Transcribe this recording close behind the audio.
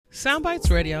Soundbites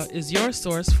Radio is your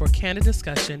source for candid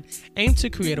discussion aimed to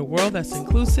create a world that's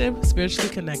inclusive, spiritually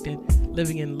connected,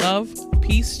 living in love,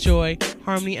 peace, joy,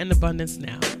 harmony, and abundance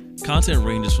now. Content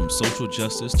ranges from social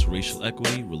justice to racial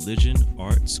equity, religion,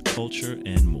 arts, culture,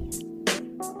 and more.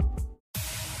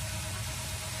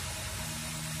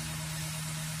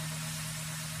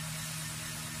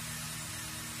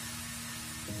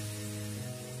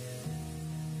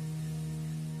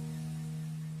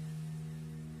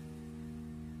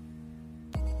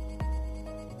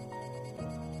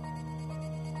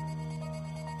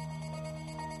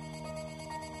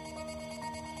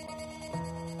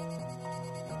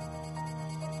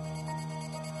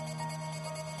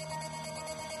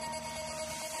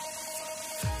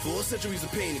 Centuries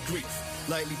of pain and grief,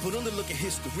 lightly put on the look at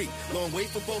history. Long wait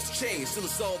for both to change, still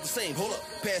it's all the same. Hold up,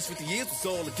 past 50 years was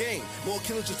all a game. More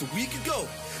killing just a week ago.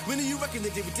 When do you reckon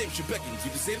that their redemption beckons?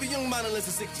 You can save a young mind in less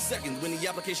than 60 seconds. When the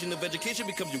application of education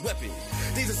becomes your weapon.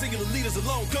 Days of singular leaders are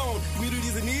long gone.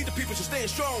 Communities in need, the people should stand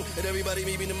strong. And everybody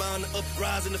may be in the mind to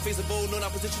uprise in the face of all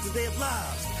non-opposition to their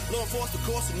lives. Law enforcement, of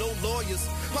course, and no lawyers.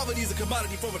 Poverty is a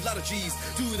commodity for a lot of G's.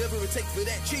 Do whatever it takes for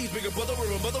that cheese. Bring a brother or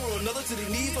a mother or another to their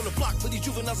knees. On the block for these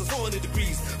juveniles is 400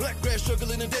 degrees. Black grass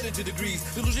struggling indebted to degrees.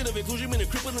 Delusion of inclusion and a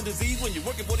crippling disease. When you're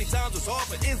working 40 times, it's hard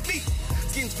for ends meet.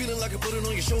 Skin's feeling like a burden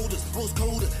on your shoulders. Rose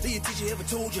colder than your teacher ever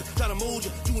told you. Try to mold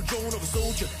you to a drone of a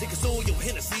soldier. They console your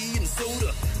Hennessy and the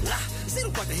soda. See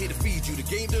the doctor here to feed you. The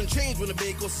game done changed when the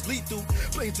main course is lethal.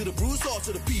 Playing to the bruised hearts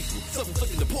of the people.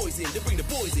 Self-inflicting the poison. They bring the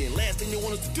boys in. Last thing they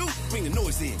want us to do, bring the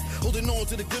noise in. Holding on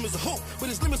to the glimmers of hope.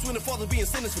 But it's limits when the father being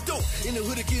sentenced for dope. In the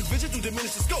hood, the kids' vision to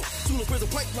diminish the scope. Soon the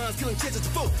prison pipelines killing chances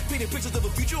to vote. Painting pictures of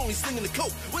a future only slinging the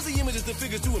coat. Where's the images, the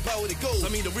figures to empower the goals? I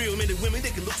mean the real men and women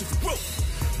they can look to for growth.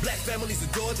 Black families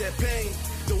adore that pain.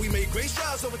 Though we made great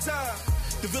strides over time.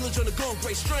 The village undergone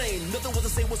great strain. Nothing was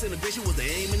the same once integration was the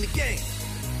aim in the game.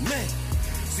 Man,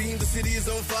 seems the city is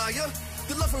on fire.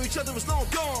 The love for each other is long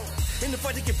gone. In the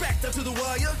fight to get back down to the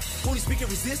wire. Only speaking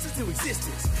resistance to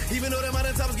existence. Even though that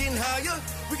modern time is getting higher.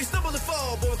 We can stumble and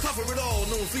fall, but we'll cover it all.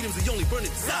 Knowing freedom's the only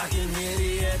burning desire. I can hear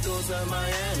the echoes of my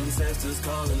ancestors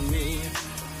calling me.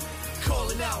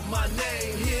 Calling out my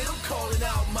name, hear them calling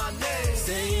out my name.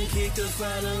 Saying keep the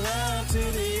fight alive to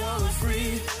the all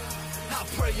free. I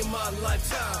pray in my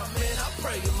lifetime, man, I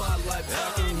pray in my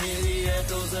lifetime. I can hear the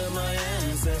echoes of my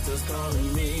ancestors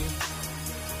calling me.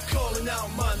 Calling out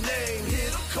my name, hear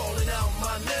them calling out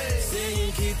my name.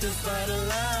 Saying keep the fight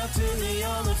alive to the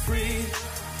all free.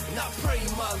 And I pray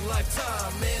in my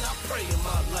lifetime, man, I pray in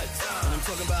my lifetime. And I'm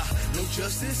talking about no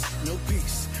justice, no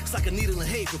peace. It's like a needle and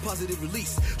hay for positive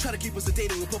release. Try to keep us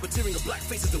sedated with puppeteering of black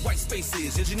faces and white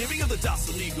spaces. Engineering of the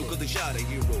dots illegal because they shot a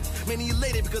hero. Many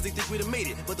elated because they think we'd have made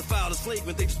it. But the foul is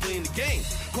flagrant, they just playing the game.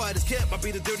 Quiet as kept, might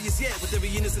be the dirtiest yet. With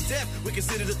every innocent death, we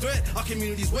consider a threat. Our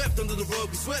community's wept, under the rug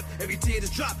we swept. Every tear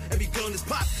is dropped, every gun is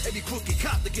popped. Every crooked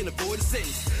cop that can avoid a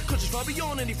sentence. Country's far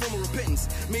beyond any form of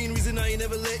repentance. Main reason I ain't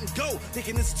never letting go. They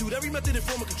can institute every method and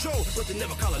form of control, but they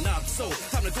never colonize the soul.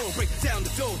 Time to go and break down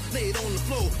the door. Lay it on the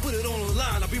floor, put it on the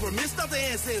line. I'll be remiss not to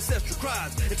answer ancestral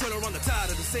cries and turn around the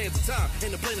tide of the sands of time and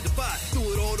the planet divide. Do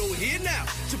it all over here now.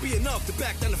 Should be enough to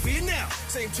back down the fear now.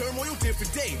 Same turmoil,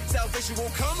 different day. Salvation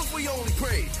won't come if we only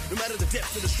pray. No matter the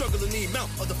depth of the struggle and the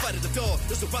amount of the fight of the dog,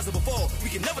 there's no possible fall.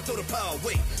 We can never throw the power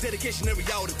away. Dedication every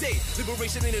hour of the day.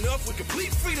 Liberation ain't enough with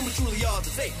complete freedom. We truly are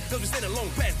to take. Cause we stand a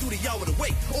long path through the hour of the way.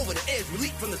 Over the edge, we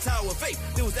leap from the tower of faith.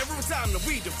 There was ever a time to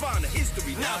redefine the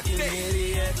history. Now I can hear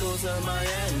the echoes of my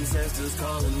ancestors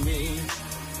calling me.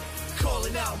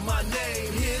 Calling out my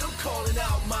name, hear them calling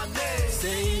out my name.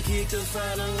 Saying keep the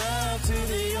fight alive to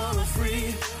the all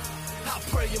free. I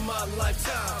pray in my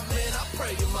lifetime, man, I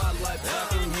pray in my lifetime.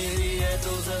 I can hear the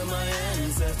echoes of my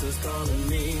ancestors calling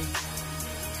me.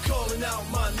 Calling out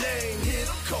my name, hear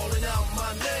them calling out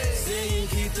my name. Saying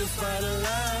keep the fight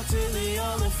alive to the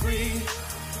all free.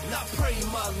 And I pray in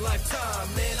my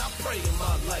lifetime, man, I pray in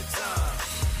my lifetime.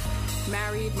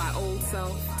 Married my old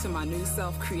self to my new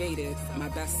self, created my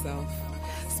best self.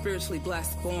 Spiritually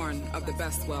blessed, born of the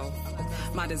best wealth.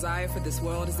 My desire for this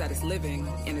world is that it's living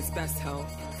in its best health.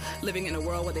 Living in a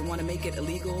world where they want to make it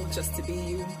illegal just to be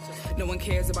you. No one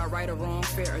cares about right or wrong,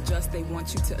 fair or just. They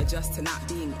want you to adjust to not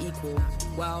being equal.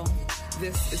 Well,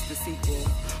 this is the sequel.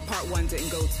 Part 1 didn't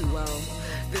go too well.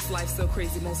 This life's so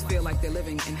crazy, most feel like they're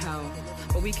living in hell.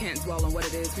 But we can't dwell on what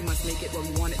it is, we must make it what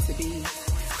we want it to be.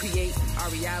 Create our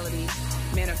reality,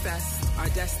 manifest our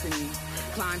destiny.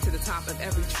 Climb to the top of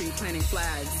every tree, planting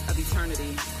flags of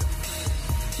eternity.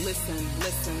 Listen,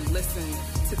 listen, listen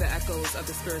to the echoes of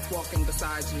the spirits walking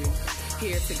beside you.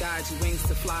 Here to guide you, wings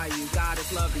to fly you. God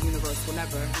is love, the universe will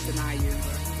never deny you,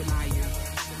 deny you.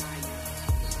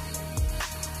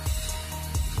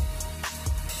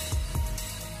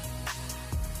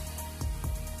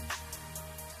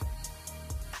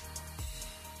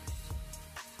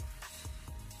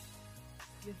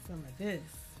 Some of this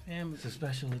family. It's a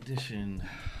special edition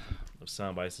of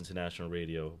Soundbites International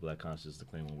Radio. Black Consciousness, the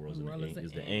claim of worlds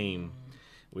is the aim.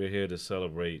 We're here to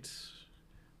celebrate,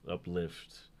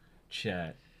 uplift,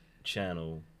 chat,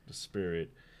 channel the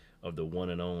spirit of the one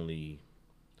and only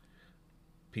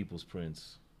People's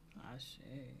Prince, Ashe.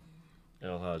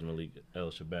 El Haj Malik,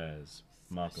 El Shabazz,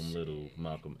 Malcolm Little,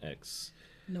 Malcolm X.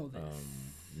 Know this.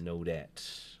 Know that.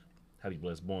 Happy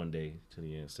blessed born day to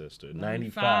the ancestor.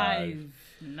 95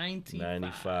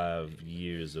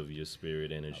 years of your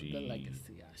spirit energy. Of the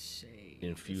legacy, Ashe.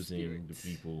 Infusing the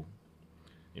people,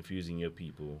 infusing your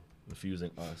people,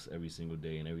 infusing us every single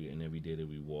day and every day that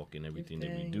we walk and everything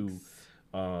that we do.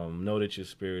 Know that your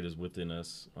spirit is within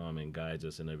us and guides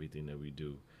us in everything that we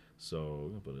do. So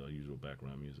we're gonna put our usual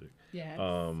background music.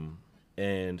 Yeah.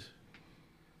 And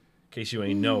in case you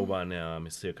ain't know by now, I'm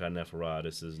Sirka Neferah.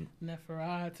 This is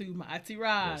Neferah to my Ati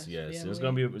Raj. Yes. It's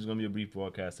gonna be a brief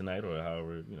broadcast tonight, or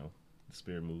however the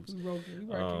spirit moves. We working,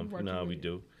 you know how we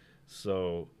do.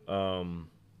 So,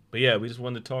 but yeah, we just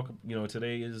wanted to talk.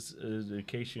 Today is in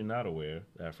case you're not aware,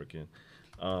 African.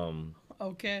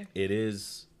 Okay. It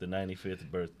is the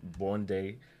 95th born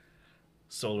day,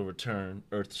 solar return,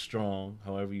 Earth strong,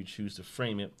 however you choose to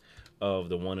frame it, of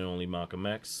the one and only Malcolm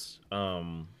X.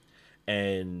 And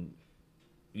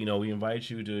we invite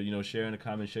you to share in the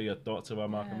comments, share your thoughts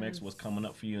about Malcolm X, what's coming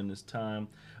up for you in this time,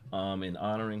 and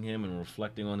honoring him and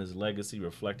reflecting on his legacy,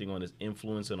 reflecting on his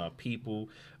influence on our people,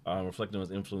 reflecting on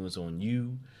his influence on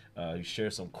you. You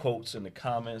share some quotes in the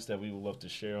comments that we would love to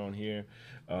share on here.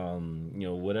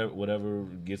 Whatever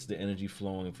gets the energy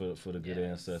flowing for the good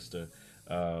ancestor.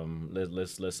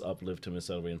 Let's uplift him and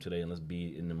celebrate him today, and let's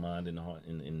be in the mind and the heart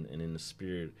and in the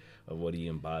spirit of what he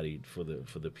embodied for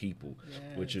the people,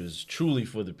 which is truly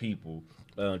for the people,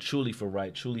 truly for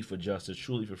right, truly for justice,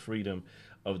 truly for freedom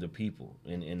of the people.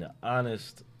 And the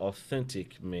honest,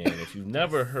 authentic man. If you've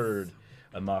never heard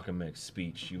a Malcolm X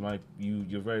speech,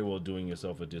 you're very well doing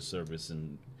yourself a disservice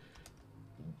in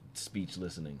speech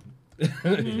listening.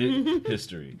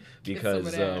 History,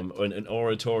 because an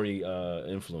oratory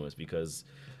influence, because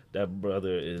that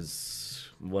brother is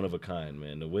one of a kind,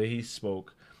 man. The way he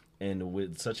spoke, and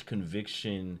with such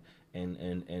conviction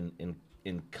and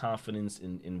confidence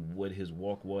in what his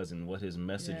walk was and what his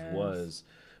message was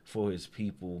for his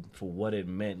people, for what it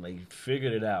meant, like he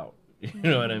figured it out. You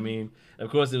know what I mean? Of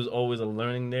course, there was always a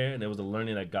learning there, and there was a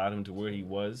learning that got him to where he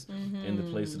was in the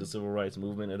place of the civil rights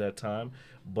movement at that time.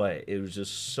 But it was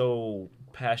just so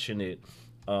passionate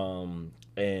and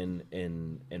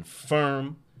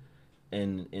firm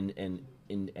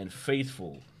and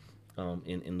faithful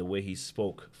in the way he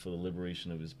spoke for the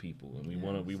liberation of his people, and we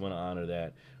want to honor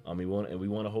that. We want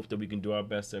to hope that we can do our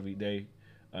best every day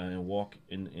and walk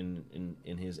in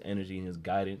his energy and his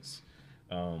guidance.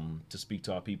 To speak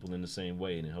to our people in the same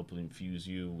way and hopefully infuse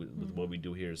you with what we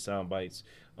do here at Soundbites,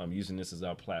 using this as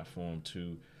our platform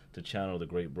to channel the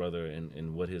great brother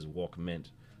and what his walk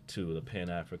meant to the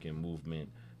Pan-African movement,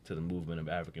 to the movement of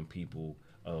African people,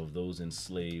 of those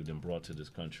enslaved and brought to this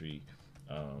country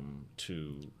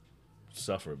to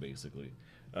suffer, basically.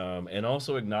 And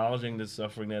also acknowledging the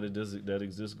suffering that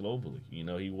exists globally.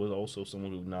 He was also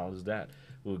someone who acknowledged that.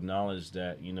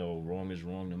 Wrong is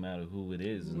wrong no matter who it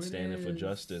is, and standing for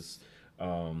justice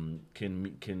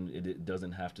it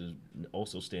doesn't have to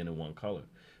also stand in one color.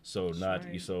 So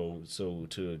so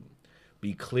to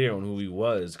be clear on who he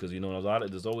was, because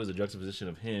there's always a juxtaposition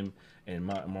of him and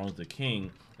Martin Luther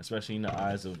King, especially in the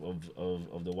eyes of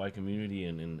the white community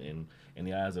and in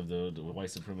the eyes of the white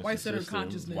supremacist white-centered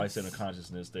consciousness. White-centered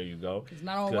consciousness. There you go. Because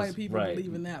not all white people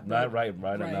believe in that. Not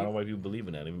all white people believe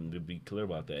in that. To be clear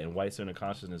about that. And white-centered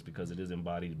consciousness, because it is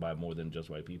embodied by more than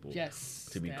just white people. Yes.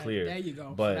 To be clear. There you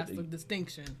go. But that's the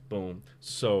distinction. Boom.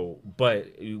 So,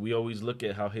 but we always look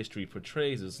at how history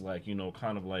portrays. It's like,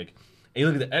 kind of like. And you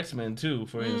look at the X-Men too,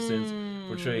 for instance,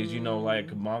 portrays,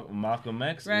 like Malcolm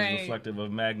X is reflective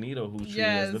of Magneto, who's treated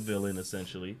as the villain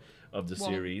essentially of the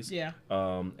series. Yeah.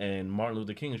 And Martin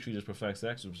Luther King is treated as Professor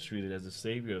X, was treated as the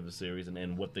savior of the series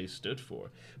and what they stood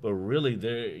for. But really,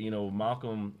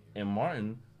 Malcolm and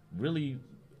Martin really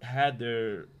had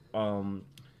their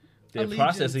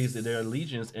processes, their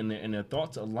allegiance, and their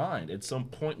thoughts aligned at some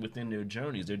point within their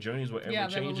journeys. Their journeys were ever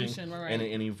changing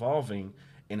and evolving.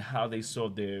 And how they saw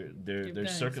their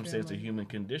circumstance, the human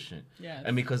condition. Yes.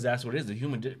 And because that's what it is. The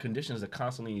human condition is a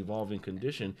constantly evolving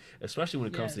condition, especially when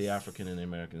it comes to the African and the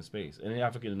American space, and the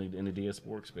African and the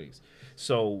diasporic space.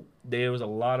 So there was a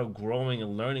lot of growing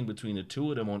and learning between the two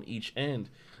of them on each end.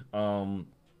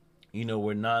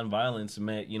 where nonviolence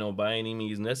meant, by any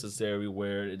means necessary,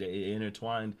 where they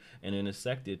intertwined and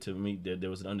intersected to meet that there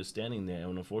was an understanding there.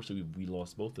 And unfortunately, we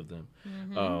lost both of them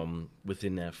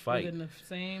within that fight. Within the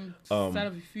same set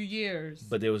of a few years.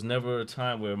 But there was never a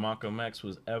time where Malcolm X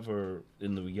was ever,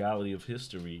 in the reality of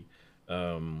history,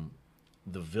 the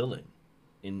villain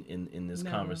in this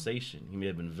conversation. He may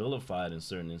have been vilified in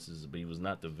certain instances, but he was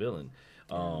not the villain.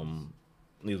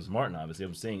 He was Martin, obviously.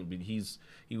 I'm saying, but he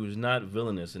was not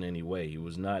villainous in any way. It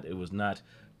was not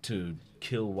to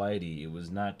kill Whitey. It was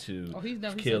not to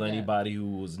kill anybody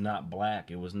who was not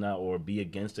black. It was not, or be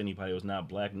against anybody who was not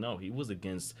black. No, he was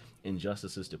against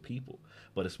injustices to people,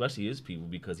 but especially his people,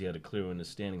 because he had a clear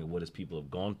understanding of what his people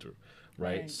have gone through.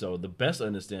 Right? So the best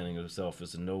understanding of himself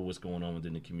is to know what's going on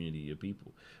within the community of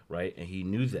people, right? And he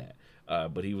knew that.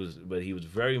 But he was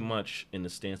very much in the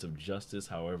stance of justice,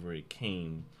 however it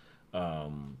came.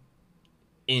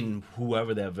 In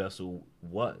whoever that vessel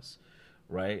was,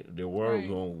 right? There were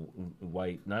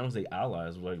white, not only say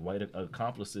allies, like white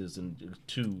accomplices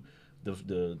to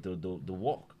the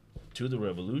walk, to the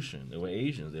revolution. There were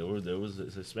Asians, there was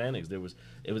Hispanics, it was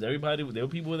everybody. There were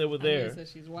people that were there. Said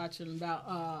she's watching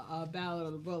about Ballad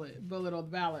of the Bullet on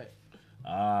the Ballot.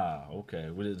 Ah,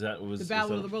 okay. What is that? Was the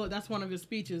Ballad of the Bullet? That's one of his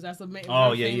speeches. That's a famous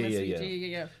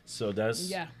yeah. So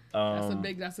that's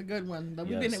that's a good one.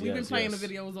 We've been playing the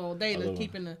videos all day, to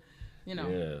keeping the,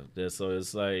 Yeah. So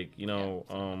it's like no,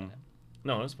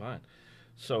 that's fine.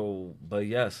 So, but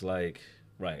yes, like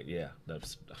right, yeah.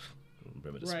 That's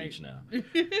remember the speech now.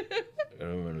 I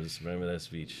remember that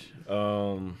speech.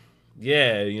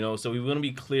 Yeah, so we want to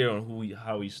be clear on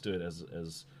how he stood as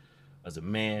a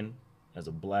man. As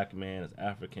a black man, as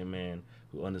African man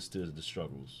who understood the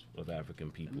struggles of African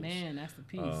people. The man, that's the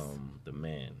piece. The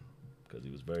man, because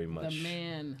he was very much the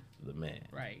man.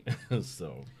 Right.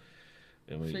 So,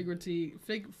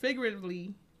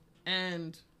 figuratively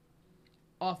and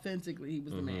authentically, he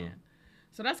was the man.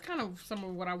 So that's kind of some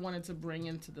of what I wanted to bring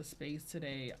into the space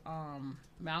today.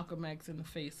 Malcolm X in the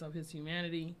face of his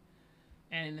humanity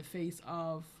and in the face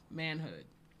of manhood.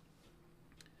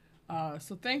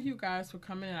 So thank you guys for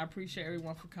coming in. I appreciate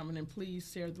everyone for coming in. Please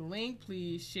share the link.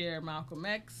 Please share Malcolm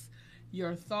X.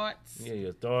 Your thoughts. Yeah,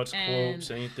 your thoughts,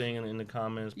 quotes, anything in the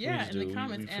comments. Please in the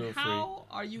comments. And how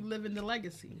are you living the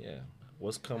legacy? Yeah,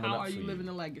 what's coming up for you? How are you living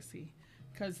the legacy?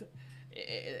 Because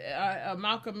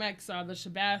Malcolm X, the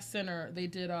Shabazz Center, they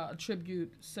did a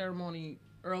tribute ceremony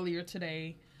earlier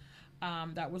today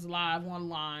that was live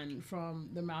online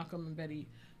from the Malcolm and Betty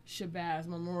Shabazz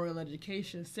Memorial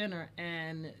Education Center,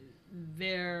 and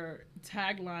their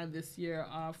tagline this year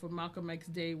for Malcolm X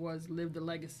Day was "Live the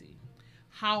Legacy."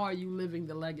 How are you living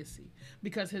the legacy?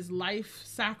 Because his life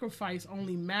sacrifice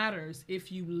only matters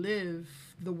if you live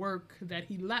the work that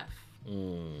he left.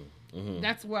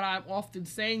 That's what I'm often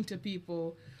saying to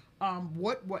people.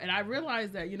 And I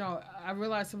realize that, I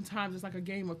realize sometimes it's like a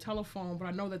game of telephone, but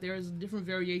I know that there's different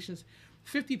variations.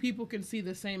 50 people can see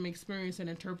the same experience and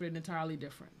interpret it entirely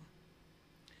different.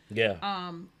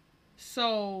 Yeah.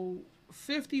 So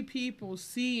 50 people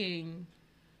seeing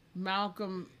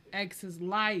Malcolm X's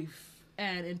life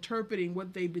and interpreting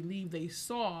what they believe they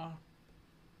saw,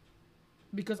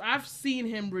 because I've seen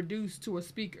him reduced to a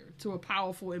speaker, to a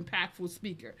powerful, impactful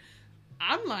speaker.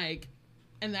 I'm like,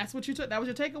 and that's what you took? That was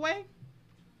your takeaway?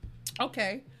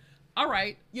 Okay. All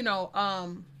right.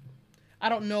 I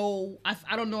don't know.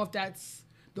 I don't know if that's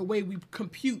the way we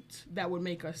compute that would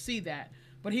make us see that.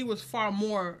 But he was far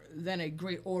more than a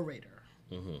great orator.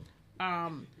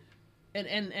 And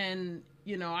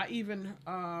I even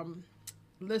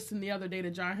listened the other day to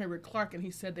John Henrik Clarke, and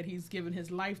he said that he's given his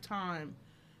lifetime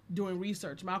doing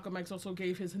research. Malcolm X also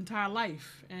gave his entire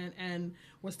life and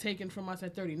was taken from us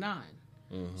at 39.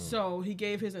 So he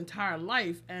gave his entire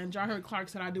life, and John Henrik Clarke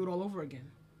said, "I do it all over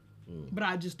again, but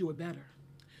I just do it better."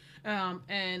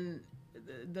 And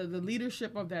the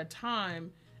leadership of that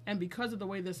time. And because of the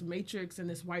way this matrix and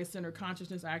this white-centered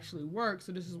consciousness actually works,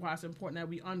 so this is why it's important that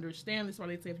we understand this. Why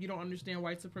they say if you don't understand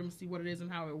white supremacy, what it is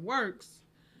and how it works,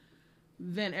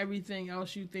 then everything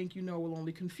else you think you know will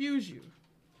only confuse you.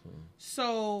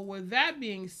 So with that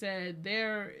being said,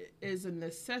 there is a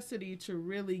necessity to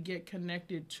really get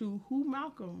connected to who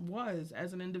Malcolm was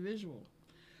as an individual,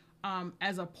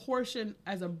 as a portion,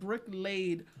 as a brick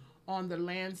laid on the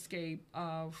landscape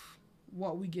of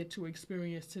what we get to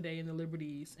experience today in the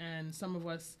liberties. And some of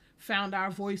us found our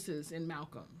voices in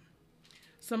Malcolm.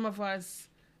 Some of us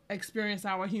experienced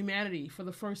our humanity for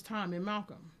the first time in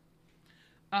Malcolm.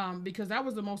 Because that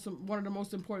was one of the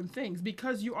most important things.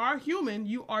 Because you are human,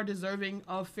 you are deserving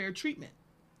of fair treatment.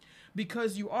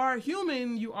 Because you are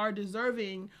human, you are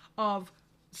deserving of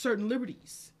certain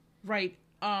liberties, right?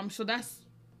 So that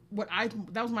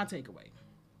was my takeaway,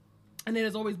 and it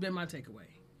has always been my takeaway,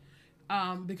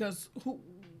 because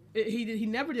he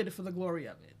never did it for the glory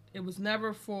of it. It was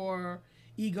never for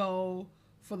ego,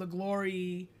 for the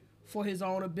glory, for his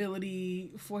own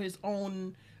ability, for his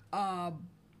own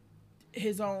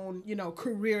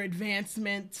career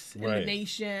advancement in the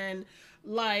nation.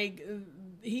 Like,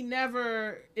 it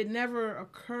never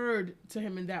occurred to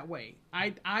him in that way.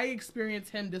 I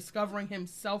experienced him discovering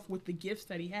himself with the gifts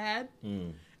that he had,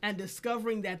 and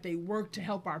discovering that they work to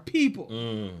help our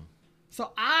people.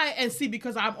 So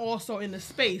because I'm also in the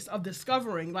space of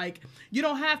discovering, like, you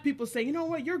don't have people say, you know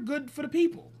what, you're good for the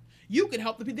people. You can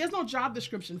help the people. There's no job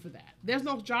description for that. There's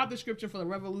no job description for the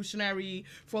revolutionary,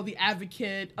 for the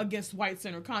advocate against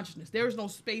white-centered consciousness. There is no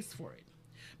space for it.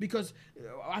 Because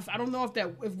I don't know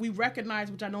if we recognize,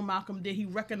 which I know Malcolm did, he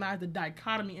recognized the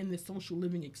dichotomy in this social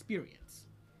living experience.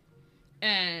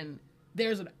 And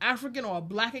there's an African or a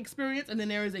black experience, and then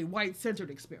there is a white-centered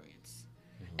experience.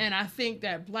 And I think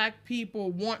that black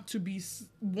people want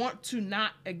to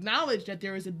not acknowledge that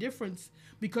there is a difference,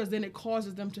 because then it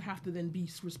causes them to have to then be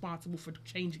responsible for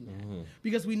changing that,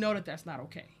 because we know that that's not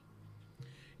okay.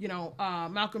 You know,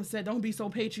 Malcolm said, don't be so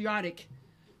patriotic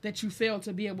that you fail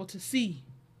to be able to see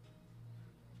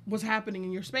what's happening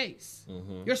in your space.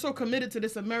 You're so committed to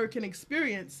this American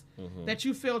experience that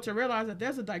you fail to realize that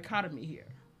there's a dichotomy here.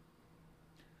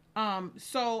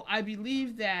 So I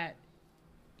believe that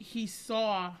he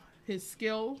saw his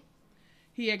skill.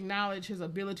 He acknowledged his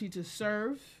ability to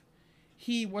serve.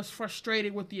 He was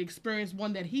frustrated with the experience,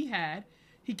 one that he had.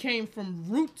 He came from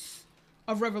roots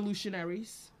of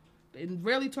revolutionaries. They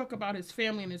rarely talk about his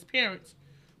family and his parents,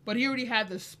 but he already had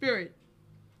the spirit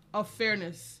of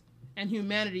fairness and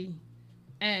humanity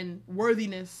and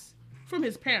worthiness from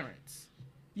his parents.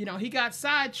 You know, he got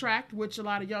sidetracked, which a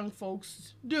lot of young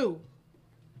folks do,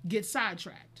 get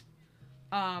sidetracked.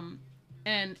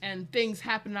 And things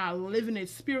happen in our living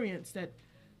experience that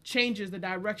changes the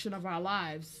direction of our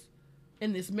lives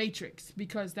in this matrix,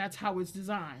 because that's how it's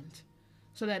designed.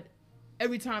 So that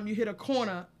every time you hit a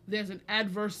corner, there's an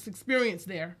adverse experience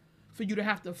there for you to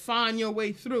have to find your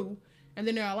way through. And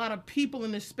then there are a lot of people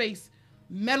in this space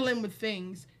meddling with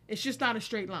things. It's just not a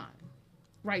straight line,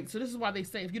 right? So this is why they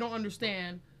say, if you don't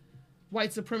understand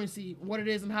white supremacy, what it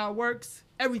is and how it works,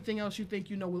 everything else you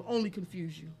think you know will only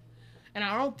confuse you. And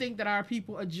I don't think that our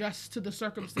people adjust to the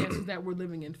circumstances that we're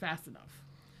living in fast enough.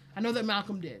 I know that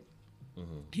Malcolm did.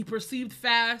 He perceived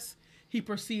fast, he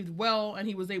perceived well, and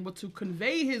he was able to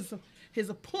convey his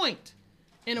point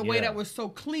in a way that was so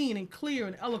clean and clear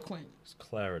and eloquent. It's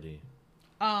clarity.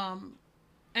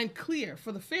 And clear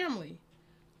for the family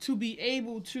to be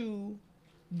able to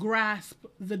grasp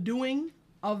the doing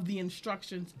of the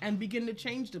instructions and begin to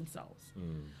change themselves.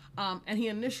 And he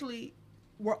initially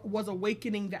was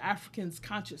awakening the Africans'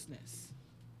 consciousness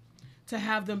to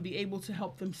have them be able to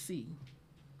help them see.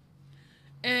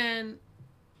 And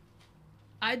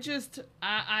I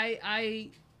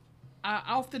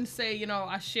often say, you know,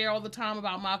 I share all the time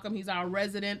about Malcolm. He's our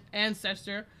resident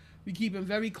ancestor. We keep him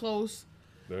very close.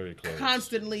 Very close.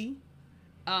 Constantly.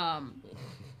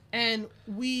 And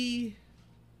we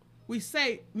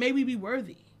say, may we be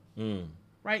worthy.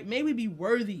 Right? May we be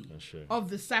worthy of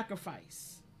the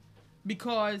sacrifice.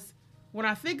 Because when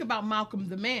I think about Malcolm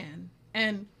the man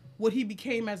and what he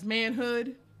became as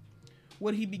manhood,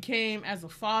 what he became as a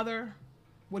father,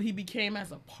 what he became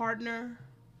as a partner,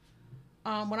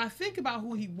 when I think about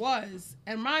who he was,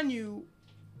 and mind you,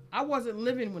 I wasn't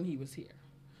living when he was here.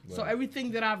 Right. So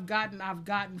everything that I've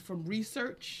gotten from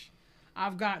research,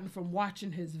 I've gotten from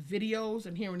watching his videos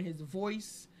and hearing his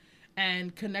voice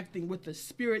and connecting with the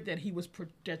spirit that he was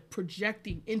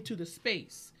projecting into the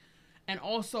space. And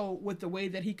also with the way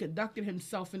that he conducted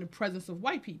himself in the presence of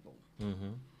white people.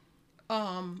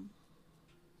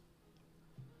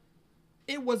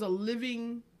 It was a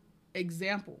living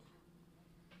example,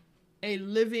 a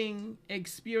living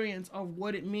experience of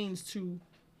what it means to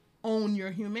own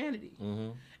your humanity.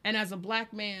 And as a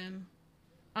black man,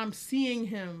 I'm seeing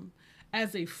him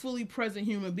as a fully present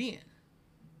human being,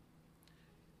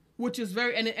 which is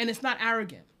very, and it's not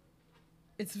arrogant.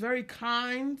 It's very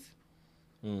kind.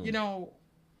 You know,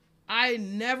 I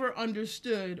never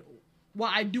understood,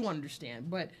 well, I do understand,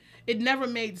 but it never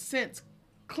made sense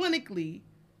clinically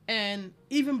and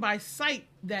even by sight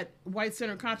that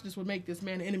white-centered consciousness would make this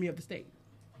man an enemy of the state.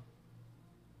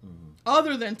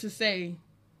 Other than to say,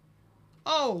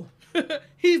 oh,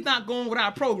 he's not going with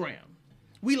our program.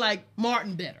 We like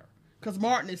Martin better. Because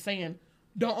Martin is saying,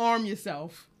 don't arm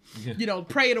yourself. You know,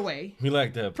 pray it away. We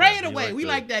like that. Pray it away. We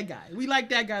like that guy. We like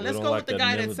that guy. Let's go with the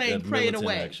guy that's saying pray it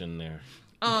away. Action there.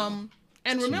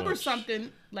 And Too remember much.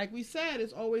 something, like we said,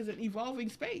 it's always an evolving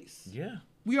space. Yeah.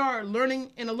 We are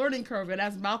learning in a learning curve, and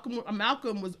as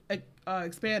Malcolm was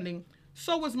expanding,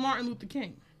 so was Martin Luther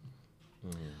King.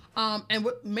 And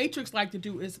what Matrix like to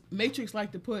do is Matrix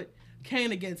like to put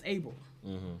Cain against Abel.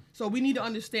 So we need to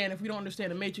understand, if we don't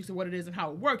understand the Matrix and what it is and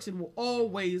how it works, it will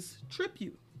always trip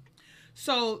you.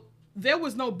 So there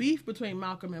was no beef between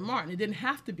Malcolm and Martin. It didn't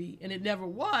have to be, and it never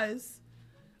was.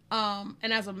 And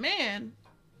as a man,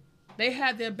 they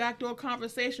had their backdoor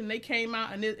conversation. They came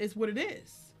out, and it's what it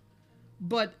is.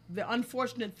 But the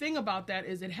unfortunate thing about that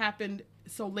is it happened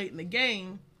so late in the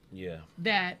game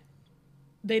that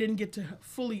they didn't get to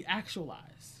fully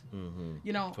actualize.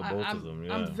 You know, For both of them,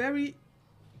 yeah.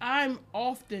 I'm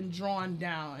often drawn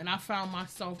down, and I found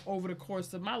myself over the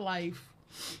course of my life,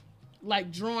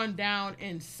 like drawn down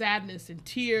in sadness and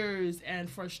tears and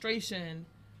frustration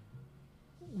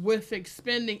with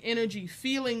expending energy,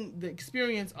 feeling the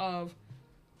experience of,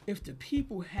 if the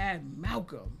people had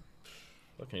Malcolm.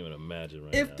 I can't even imagine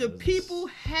right now. If the people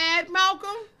had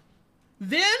Malcolm,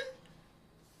 then,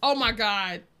 oh my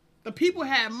God, the people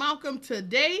had Malcolm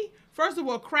today. First of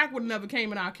all, crack would never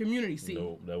came in our community. See,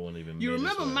 Nope, that wouldn't even. you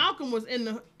remember Malcolm was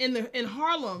in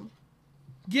Harlem,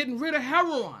 getting rid of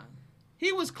heroin.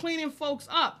 He was cleaning folks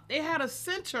up. They had a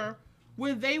center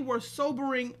where they were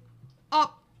sobering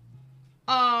up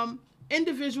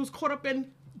individuals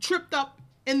tripped up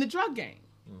in the drug game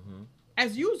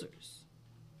as users,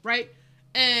 right?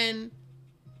 And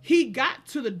he got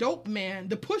to the dope man,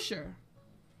 the pusher.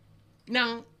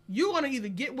 Now, you're going to either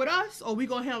get with us or we're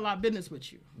going to handle our business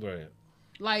with you. Right.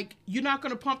 Like, you're not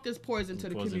going to pump this poison to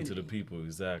the community. Poison to the people,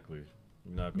 exactly.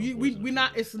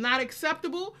 It's not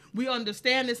acceptable. We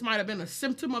understand this might have been a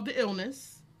symptom of the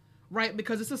illness, right?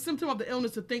 Because it's a symptom of the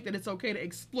illness to think that it's okay to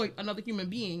exploit another human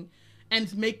being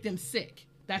and make them sick.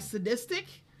 That's sadistic,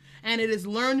 and it is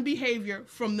learned behavior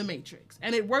from the Matrix.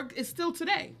 And it's still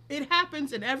today. It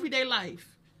happens in everyday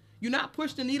life. You're not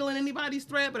pushing the needle in anybody's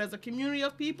thread, but as a community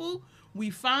of people, we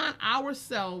find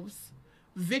ourselves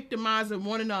victimizing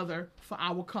one another for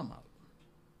our come up.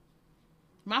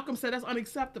 Malcolm said that's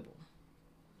unacceptable.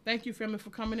 Thank you, family, for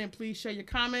coming in. Please share your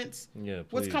comments. Yeah,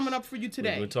 please. What's coming up for you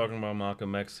today? We're talking about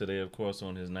Malcolm X today, of course,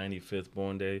 on his 95th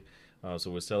born day.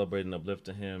 So we're celebrating,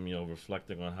 uplifting him,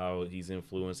 reflecting on how he's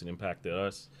influenced and impacted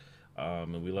us.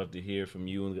 And we love to hear from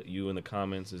you in the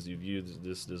comments as you view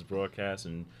this broadcast,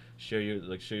 and share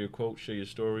your quote, share your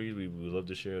stories. We would love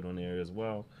to share it on the air as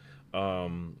well.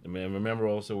 And remember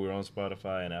also we're on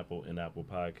Spotify and Apple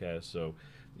Podcasts. So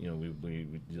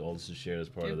we also share as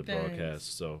part of the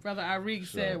broadcast. So Brother Ariq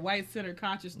said white-centered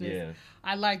consciousness. Yeah.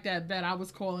 I like that bet. I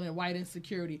was calling it white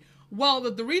insecurity. Well,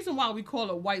 the reason why we call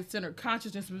it white-centered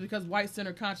consciousness is because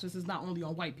white-centered consciousness is not only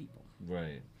on white people.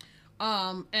 Right.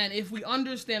 And if we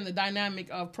understand the dynamic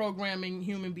of programming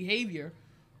human behavior,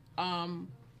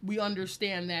 we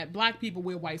understand that black people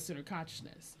wear white-centered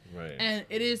consciousness. Right. And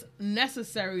it is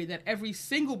necessary that every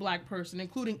single black person,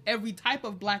 including every type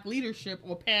of black leadership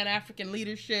or Pan-African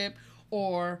leadership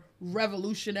or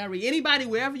revolutionary, anybody,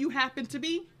 wherever you happen to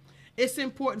be, it's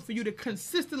important for you to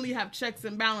consistently have checks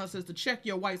and balances to check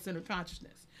your white-centered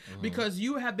consciousness. Because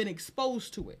you have been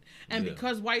exposed to it. And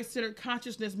because white-centered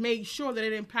consciousness made sure that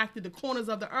it impacted the corners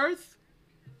of the earth,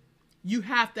 you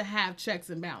have to have checks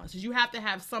and balances. You have to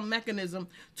have some mechanism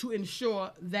to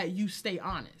ensure that you stay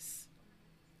honest.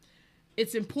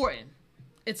 It's important.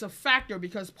 It's a factor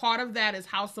because part of that is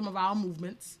how some of our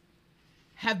movements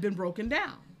have been broken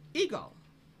down. Ego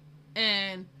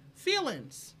and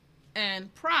feelings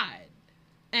and pride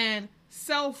and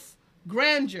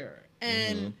self-grandeur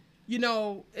and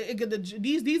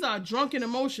these are drunken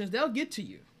emotions. They'll get to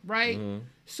you, right?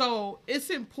 So it's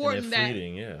important and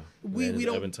they're fleeting, we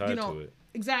don't tied to it.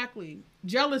 Exactly.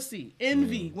 Jealousy,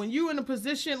 envy. When you're in a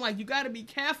position, like, you got to be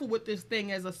careful with this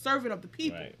thing as a servant of the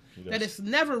people. Right. That it's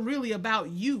never really about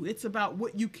you. It's about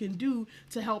what you can do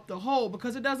to help the whole,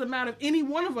 because it doesn't matter if any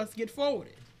one of us get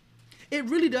forwarded. It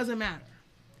really doesn't matter.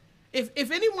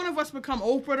 If any one of us become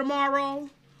Oprah tomorrow,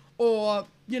 or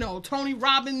Tony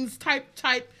Robbins type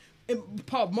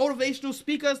motivational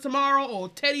speakers tomorrow, or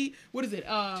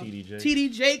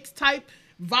TD Jakes type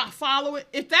follower,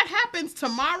 if that happens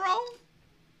tomorrow,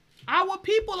 our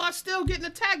people are still getting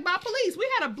attacked by police. We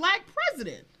had a black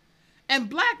president, and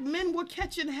black men were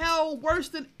catching hell worse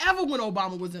than ever when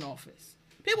Obama was in office.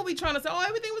 People be trying to say, oh,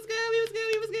 everything was good, he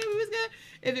was good.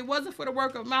 If it wasn't for the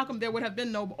work of Malcolm, there would have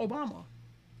been no Obama.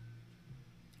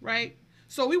 Right?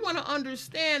 So we want to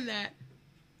understand that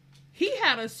he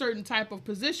had a certain type of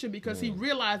position because he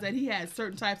realized that he had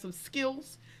certain types of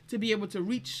skills to be able to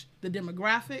reach the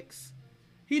demographics.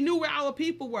 He knew where our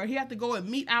people were. He had to go and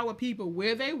meet our people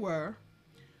where they were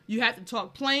You have to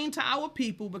talk plain to our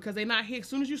people because they're not here. As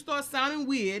soon as you start sounding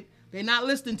weird, they're not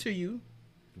listening to you.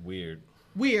 Weird.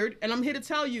 And I'm here to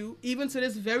tell you, even to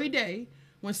this very day,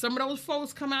 when some of those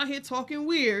folks come out here talking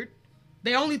weird,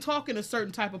 they only talking to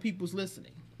certain type of people's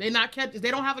listening. They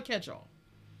don't have a catch-all.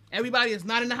 Everybody is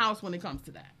not in the house when it comes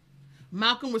to that.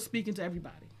 Malcolm was speaking to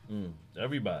everybody.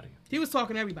 Everybody. He was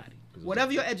talking to everybody.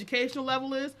 Whatever your educational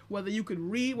level is, whether you could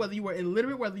read, whether you were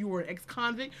illiterate, whether you were an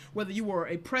ex-convict, whether you were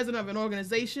a president of an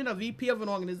organization, a VP of an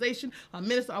organization, a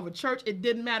minister of a church, it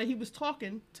didn't matter. He was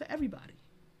talking to everybody.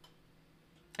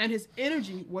 And his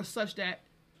energy was such that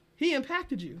he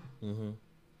impacted you. Mm-hmm.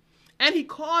 And he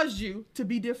caused you to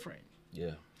be different.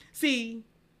 Yeah. See,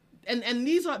 and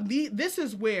this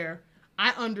is where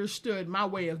I understood my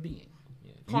way of being.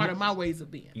 Yeah. Part of my ways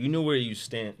of being. You knew where you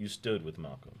stood with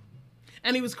Malcolm.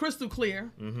 And he was crystal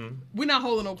clear. Mm-hmm. We're not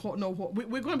holding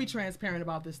we're going to be transparent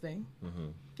about this thing. Mm-hmm.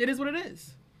 It is what it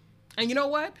is. And you know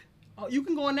what? You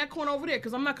can go in that corner over there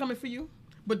because I'm not coming for you.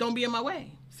 But don't be in my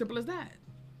way. Simple as that.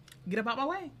 Get up out my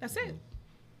way. That's it.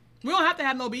 We don't have to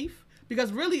have no beef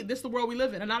because really this is the world we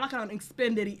live in. And I'm not going to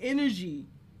expend any energy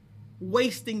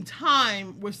wasting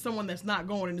time with someone that's not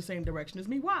going in the same direction as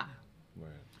me. Why? Right.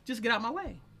 Just get out my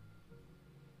way.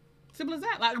 Simple as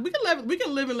that. Like we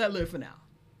can live and let live for now.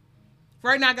 For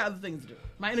right now, I got other things to do.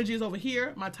 My energy is over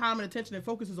here. My time and attention and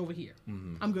focus is over here.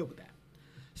 Mm-hmm. I'm good with that.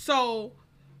 So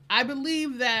I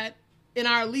believe that in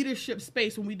our leadership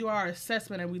space, when we do our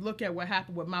assessment and we look at what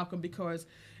happened with Malcolm, because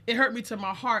it hurt me to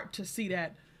my heart to see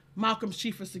that Malcolm's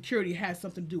chief of security had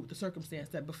something to do with the circumstance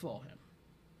that befell him.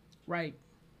 Right?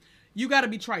 You got to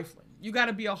be trifling. You got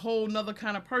to be a whole nother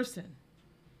kind of person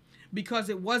because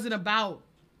it wasn't about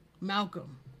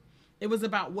Malcolm. It was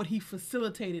about what he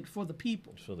facilitated for the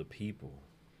people. For the people.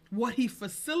 What he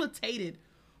facilitated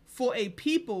for a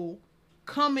people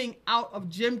coming out of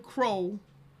Jim Crow,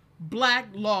 black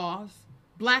laws,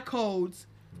 black codes,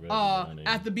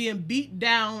 after being beat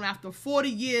down, after 40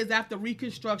 years after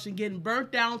Reconstruction, getting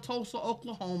burnt down Tulsa,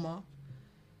 Oklahoma,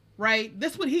 right?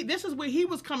 This is where he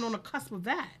was coming on the cusp of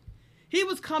that. He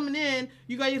was coming in,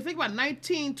 you got to think about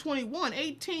 1921,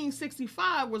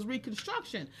 1865 was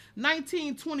Reconstruction.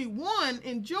 1921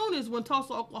 in June is when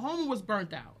Tulsa, Oklahoma was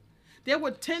burnt out. There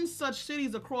were 10 such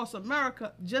cities across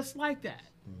America just like that.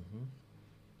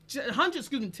 Mm-hmm.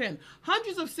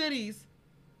 Hundreds of cities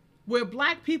where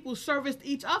black people serviced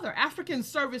each other. Africans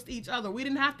serviced each other. We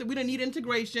didn't need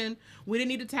integration. We didn't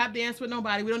need to tap dance with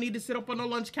nobody. We don't need to sit up on no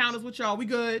lunch counters with y'all. We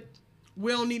good.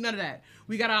 We don't need none of that.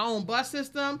 We got our own bus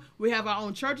system. We have our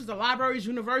own churches, the libraries,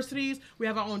 universities. We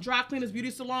have our own dry cleaners,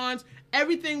 beauty salons.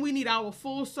 Everything we need, our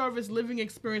full service living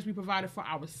experience we provided for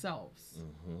ourselves.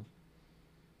 Mm-hmm.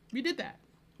 We did that.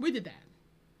 We did that.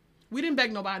 We didn't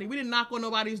beg nobody. We didn't knock on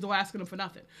nobody's door asking them for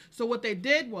nothing. So what they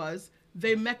did was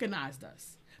they mechanized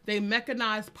us. They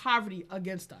mechanized poverty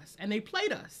against us. And they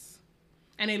played us.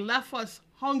 And they left us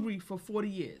hungry for 40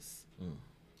 years.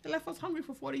 They left us hungry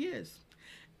for 40 years.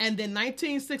 And then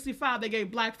 1965, they gave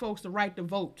black folks the right to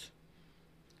vote.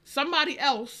 Somebody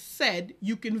else said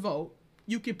you can vote,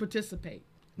 you can participate.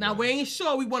 Now, we ain't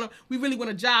sure we really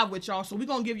want to jive with y'all, so we're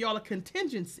going to give y'all a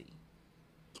contingency.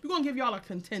 We're going to give y'all a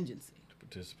contingency. To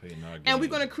participate in our game. And we're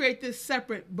going to create this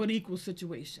separate but equal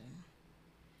situation.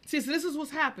 See, so this is what's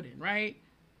happening, right?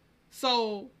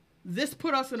 So this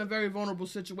put us in a very vulnerable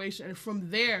situation, and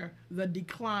from there, the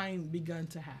decline began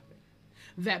to happen.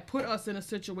 That put us in a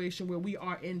situation where we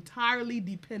are entirely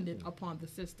dependent upon the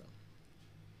system.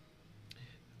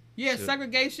 Yeah,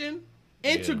 segregation,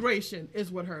 integration is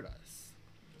what hurt us.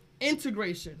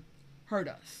 Integration hurt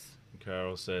us.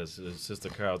 Carol says, Sister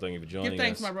Carol, thank you for joining us. Give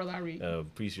thanks, my brother Arik.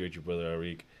 Appreciate you, brother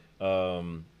Arik.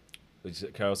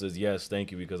 Carol says, yes,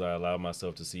 thank you, because I allowed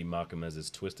myself to see Malcolm as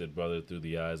his twisted brother through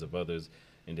the eyes of others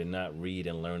and did not read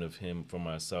and learn of him for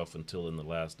myself until in the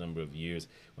last number of years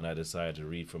when I decided to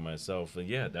read for myself. And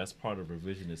yeah, that's part of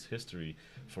revisionist history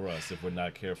for us if we're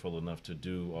not careful enough to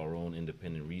do our own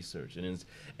independent research.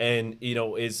 And you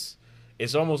know, it's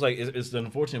almost like it's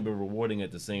unfortunate but rewarding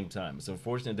at the same time. It's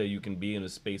unfortunate that you can be in a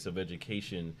space of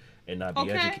education and not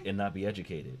be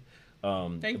educated.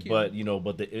 Thank you. But you know,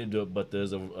 but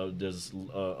there's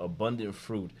abundant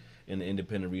fruit in the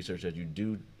independent research that you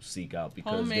do seek out,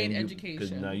 because homemade education.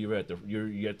 Because now you're at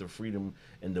the freedom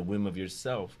and the whim of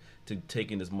yourself to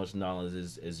take in as much knowledge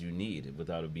as you need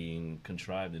without it being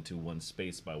contrived into one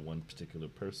space by one particular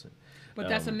person. But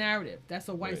that's a narrative. That's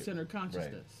a white-centered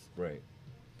consciousness. Right.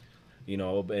 You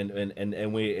know,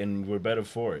 and we're better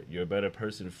for it. You're a better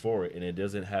person for it, and it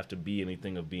doesn't have to be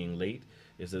anything of being late.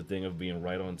 It's a thing of being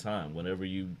right on time. Whenever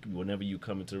you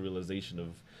come into the realization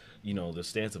you know, the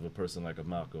stance of a person like a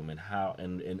Malcolm, and how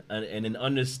and in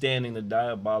understanding the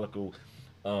diabolical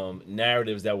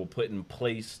narratives that were put in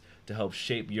place to help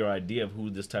shape your idea of who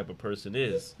this type of person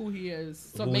is, who he is,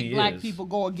 so Who make he black is. people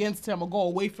go against him or go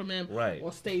away from him, Right.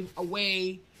 or stay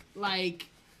away. Like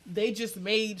they just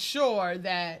made sure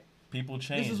that people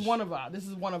change. this is one of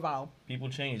our People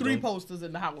change. 3 Don't- posters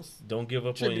in the house. Don't give up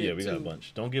on Tribute we got a to-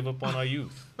 bunch. Don't give up on our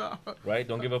youth, right?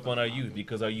 Don't give up on our youth,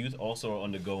 because our youth also are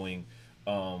undergoing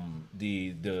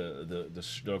the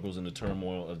struggles and the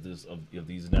turmoil of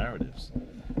these narratives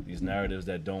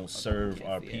that don't serve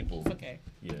our people. It's okay.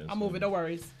 Yeah, I'll move it. No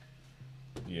worries.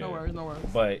 Yeah. No worries. No worries.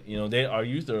 But you know, our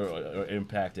youth are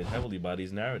impacted heavily by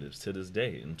these narratives to this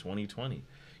day in 2020.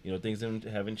 You know, things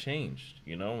haven't changed.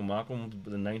 You know, Malcolm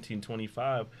in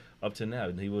 1925 up to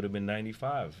now, he would have been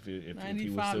 95 if he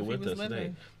was still with us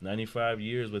today. 95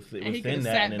 years And he could within have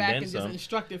that, sat and back then and some. just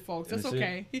instructed folks. That's That's it.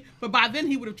 okay. But by then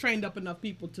he would have trained up enough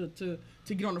people to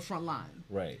get on the front line.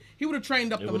 Right. He would have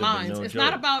trained up It the would have been minds. no It's joke.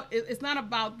 not about. It's not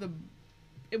about the.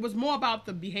 It was more about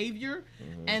the behavior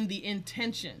Mm-hmm. and the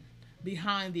intention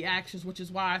behind the actions, which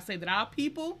is why I say that our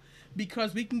people,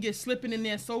 because we can get slipping in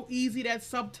there so easy, that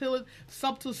subtle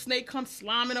snake comes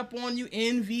sliming up on you,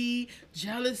 envy,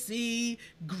 jealousy,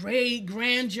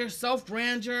 grandeur,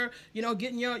 self-grandeur, you know,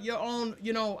 getting your own,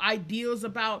 you know, ideals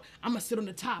about, I'm gonna sit on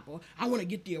the top, or I want to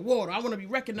get the award, or I want to be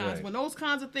recognized. Right. When those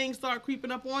kinds of things start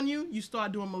creeping up on you, you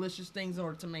start doing malicious things in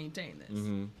order to maintain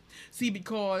this. See,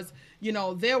 because, you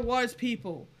know, there was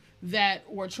people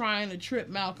that were trying to trip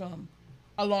Malcolm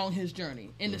along his journey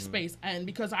in the space, and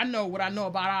because I know what I know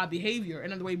about our behavior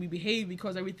and the way we behave,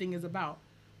 because everything is about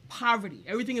poverty,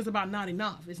 everything is about not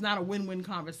enough. It's not a win-win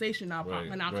conversation in our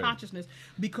Right. consciousness,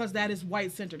 because that is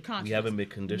white-centered consciousness. We haven't been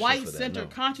conditioned for that, White-centered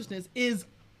no. consciousness is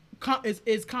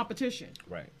competition,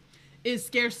 Right. is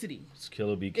scarcity. It's kill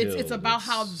or be killed. It's about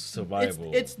how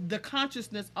survival. It's the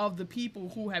consciousness of the people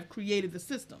who have created the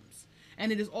systems,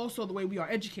 and it is also the way we are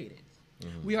educated.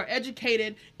 We are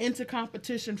educated into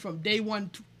competition from day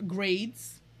one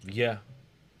grades. Yeah.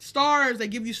 Stars, they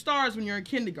give you stars when you're in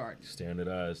kindergarten.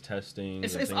 Standardized testing.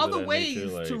 It's and things other of that ways nature,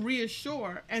 like, to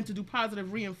reassure and to do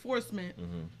positive reinforcement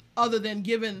other than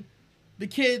giving the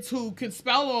kids who can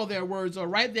spell all their words or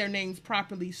write their names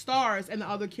properly stars and the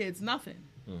other kids nothing.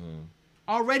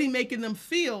 Already making them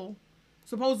feel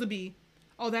supposed to be,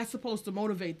 oh, that's supposed to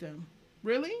motivate them.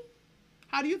 Really?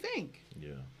 How do you think?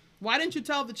 Yeah. Why didn't you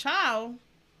tell the child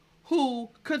who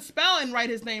could spell and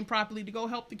write his name properly to go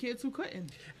help the kids who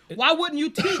couldn't? Why wouldn't you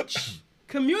teach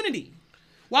community?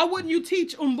 Why wouldn't you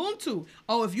teach Ubuntu?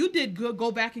 Oh, if you did good,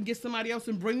 go back and get somebody else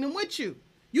and bring them with you.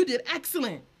 You did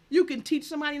excellent. You can teach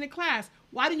somebody in the class.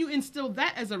 Why didn't you instill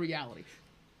that as a reality?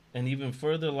 And even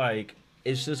further, like,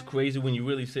 it's just crazy when you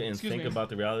really sit and Excuse think me. about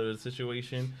the reality of the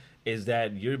situation, is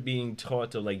that you're being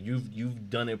taught to, like, you've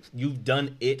done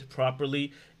it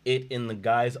properly, it in the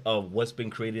guise of what's been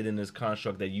created in this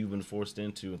construct that you've been forced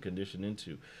into and conditioned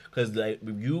into. Because, like,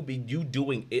 you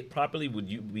doing it properly would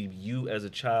be you as a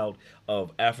child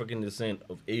of African descent,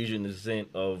 of Asian descent,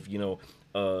 of, you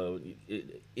know,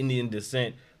 Indian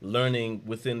descent, learning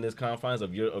within this confines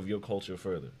of your culture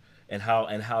further, and how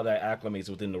that acclimates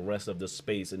within the rest of the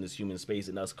space, in this human space,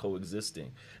 and us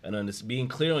coexisting, and being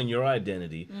clear on your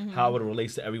identity, how it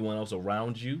relates to everyone else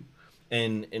around you,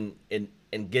 and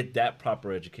get that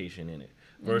proper education in it,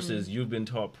 versus you've been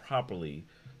taught properly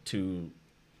to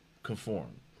conform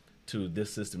to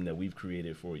this system that we've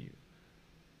created for you,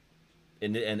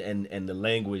 and the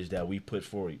language that we put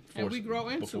for you, And we grow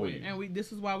into before it. you. And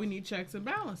this is why we need checks and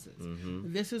balances.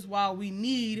 This is why we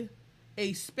need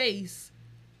a space,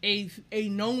 a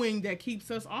knowing that keeps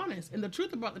us honest. And the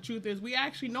truth about the truth is we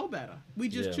actually know better. We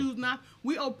just Yeah. choose not.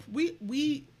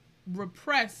 We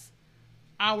repress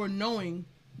our knowing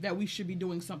that we should be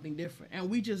doing something different. And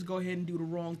we just go ahead and do the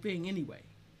wrong thing anyway.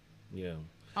 Yeah.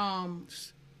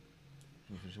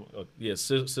 Yeah,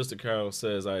 Sister Carol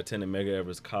says, I attended Medgar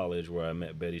Evers College where I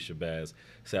met Betty Shabazz.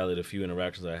 Sadly, the few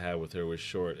interactions I had with her were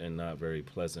short and not very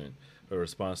pleasant. Her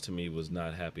response to me was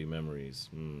not happy memories.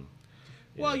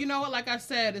 Well, you know what? Like I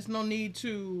said, there's no need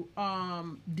to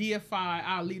deify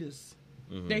our leaders.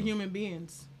 They're human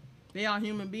beings. They are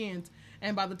human beings.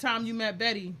 And by the time you met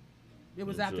Betty, it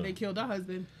was after Sure. they killed her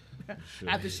husband. Sure.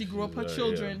 After she grew up her Yeah.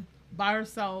 children by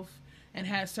herself and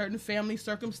had certain family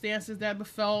circumstances that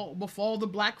befall the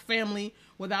black family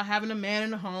without having a man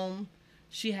in the home.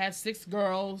 She had 6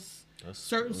 girls.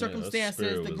 Certain that circumstances.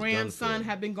 spirit The was grandson done for.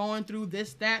 had been going through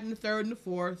this, that, and the third and the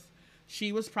fourth.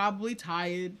 She was probably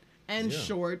tired and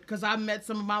short, because I met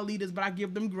some of my leaders, but I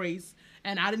give them grace.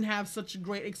 And I didn't have such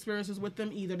great experiences with them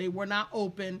either. They were not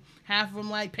open. Half of them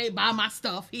like, pay, buy my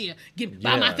stuff here,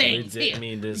 buy my things here.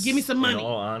 Give me some money. In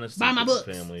all honesty, buy my books.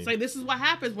 Family. So this is what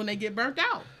happens when they get burnt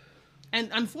out. And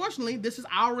unfortunately, this is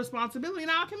our responsibility in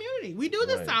our community. We do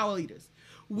this to our leaders.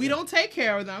 We don't take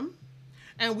care of them,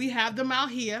 and we have them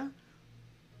out here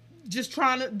just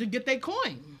trying to get their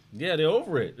coin. Yeah, they're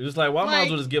over it. It's like, well, I might as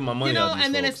well just get my money out of these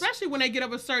and then folks. especially when they get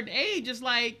up a certain age, it's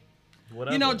like,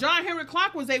 whatever. John Henry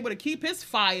Clark was able to keep his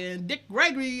fire, and Dick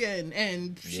Gregory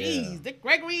Dick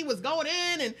Gregory was going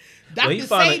in, and Dr.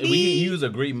 Sadie. He used a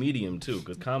great medium too,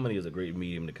 because comedy is a great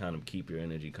medium to kind of keep your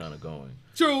energy kind of going.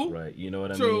 True. Right. You know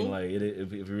what I mean? Like,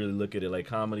 if you really look at it, like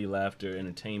comedy, laughter,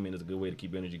 entertainment is a good way to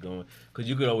keep energy going, because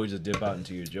you could always just dip out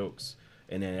into your jokes.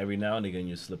 And then every now and again,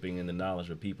 you're slipping in the knowledge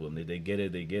of people. And they get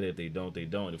it, they get it. If they don't, they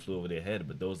don't. It flew over their head.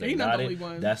 But those that got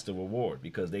it, that's the reward,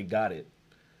 because they got it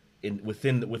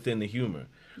within the humor.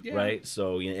 Yeah. Right,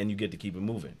 so and you get to keep it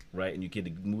moving, right, and you get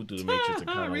to move through the matrix to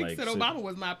kind of like. Said Obama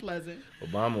was not pleasant.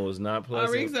 Obama was not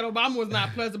pleasant. Rick said Obama was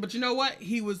not pleasant, but you know what?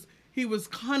 He was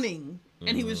cunning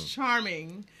and he was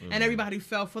charming, and everybody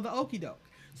fell for the okie doke.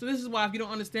 So this is why, if you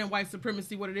don't understand white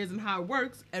supremacy, what it is and how it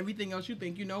works, everything else you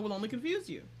think you know will only confuse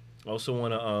you. Also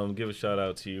want to give a shout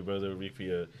out to you, Brother Rick, for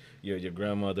your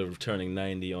grandmother turning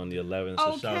 90 on the 11th.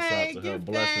 So shouts out to her,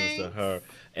 blessings to her.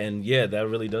 And yeah, that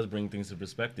really does bring things to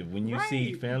perspective. When you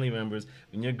see family members,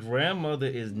 when your grandmother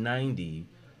is 90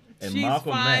 and she's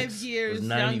Malcolm X was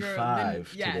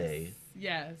 95 today.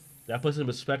 Yes. That puts in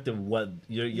perspective what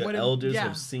your elders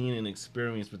have seen and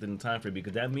experienced within the time frame,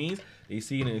 because that means they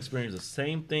see and experience the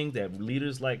same thing that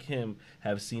leaders like him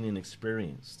have seen and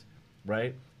experienced.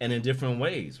 Right, and in different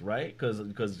ways, right?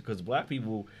 Because black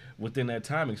people within that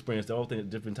time experienced all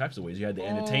different types of ways. You had the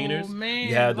entertainers,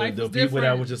 you had the people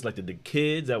that was just like the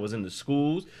kids that was in the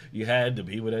schools. You had the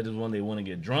people that just they want to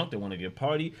get drunk, they want to get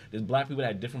party. There's black people that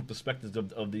had different perspectives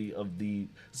of the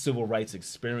civil rights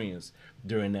experience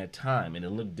during that time, and it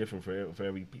looked different for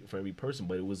every person.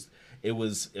 But it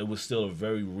was still a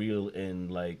very real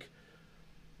and like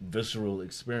visceral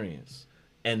experience,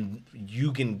 and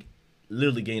you can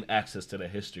literally gain access to that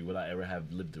history without ever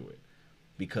have lived through it,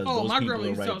 because those people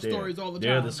are right there. Stories all the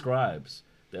They're time. The scribes,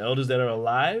 the elders that are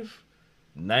alive,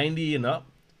 90 and up,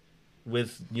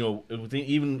 with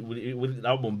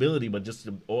without mobility, but just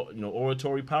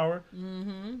oratory power.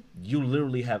 Mm-hmm. You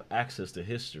literally have access to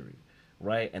history,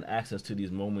 right, and access to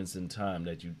these moments in time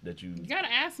that you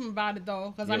gotta ask them about it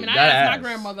though, because I asked my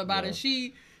grandmother about it.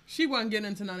 She wasn't getting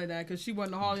into none of that, because she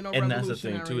wasn't hardly no revolutionary. And that's the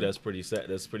thing too. That's pretty sad.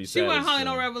 She wasn't hardly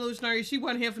no revolutionary. She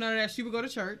wasn't here for none of that. She would go to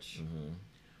church.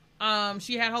 Mm-hmm.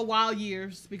 She had her wild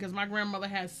years, because my grandmother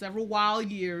had several wild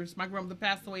years. My grandmother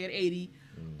passed away at 80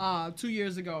 2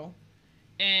 years ago,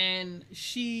 and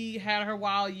she had her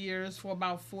wild years for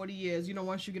about 40 years.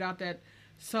 Once you get out that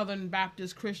Southern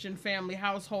Baptist Christian family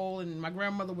household, and my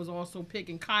grandmother was also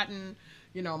picking cotton.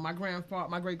 My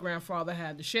great grandfather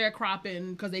had the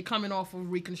sharecropping, because they coming off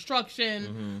of Reconstruction.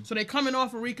 Mm-hmm. So they coming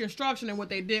off of Reconstruction, and what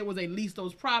they did was they leased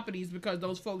those properties, because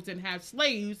those folks didn't have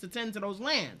slaves to tend to those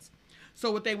lands.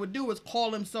 So what they would do is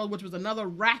call themselves, which was another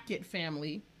racket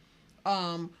family,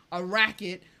 a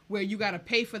racket where you got to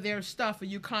pay for their stuff, and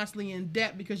you constantly in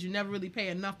debt because you never really pay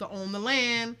enough to own the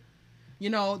land. They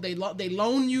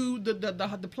loan you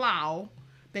the plow,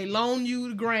 they loan you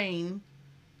the grain.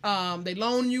 They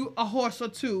loan you a horse or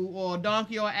two, or a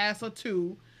donkey or ass or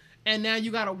two, and now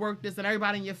you got to work this, and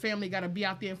everybody in your family got to be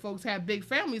out there, and folks have big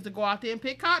families to go out there and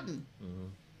pick cotton,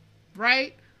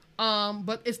 right?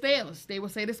 But it's theirs. They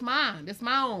would say, "This mine. This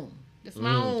my own. This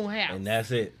my own house." And that's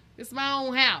it. This my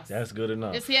own house. That's good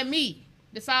enough. This here me.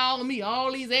 This all me.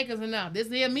 All these acres enough. This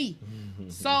here me.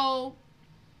 So,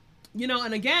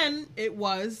 and again, it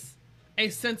was a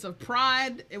sense of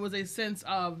pride. It was a sense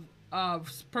of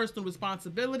personal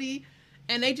responsibility,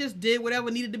 and they just did whatever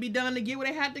needed to be done to get where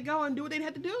they had to go and do what they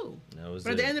had to do. But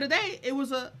at the end of the day,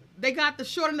 they got the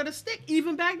short end of the stick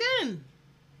even back then.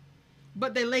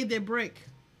 But they laid their brick.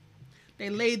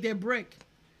 And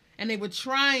they were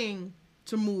trying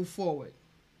to move forward.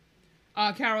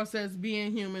 Carol says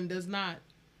being human does not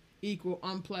equal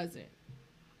unpleasant.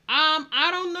 I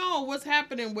don't know what's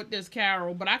happening with this,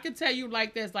 Carol, but I can tell you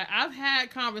like this. Like, I've had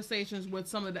conversations with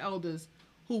some of the elders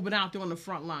who've been out there on the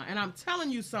front line. And I'm telling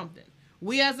you something.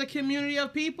 We as a community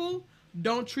of people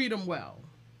don't treat them well.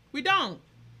 We don't.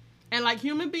 And like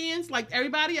human beings, like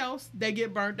everybody else, they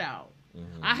get burnt out.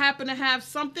 Mm-hmm. I happen to have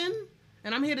something,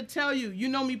 and I'm here to tell you, you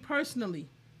know me personally.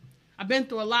 I've been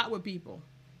through a lot with people.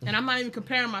 And I'm not even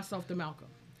comparing myself to Malcolm.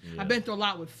 Yeah. I've been through a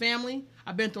lot with family.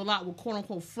 I've been through a lot with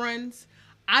quote-unquote friends.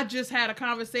 I just had a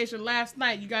conversation last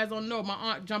night. You guys don't know. My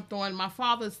aunt jumped on, my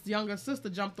father's younger sister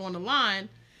jumped on the line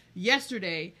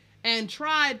yesterday and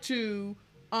tried to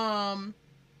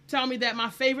tell me that my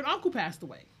favorite uncle passed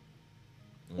away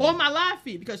on my live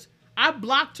feed because I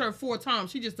blocked her 4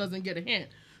 times. She just doesn't get a hint.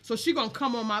 So she gonna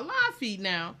come on my live feed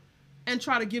now and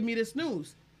try to give me this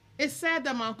news. It's sad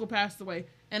that my uncle passed away,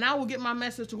 and I will get my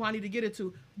message to who I need to get it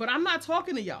to. But I'm not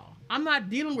talking to y'all. I'm not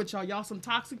dealing with y'all. Y'all some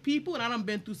toxic people, and I done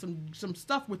been through some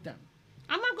stuff with them.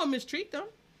 I'm not gonna mistreat them.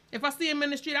 If I see them in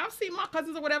the street, I'll see my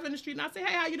cousins or whatever in the street, and I say,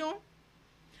 hey, how you doing?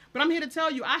 But I'm here to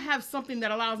tell you, I have something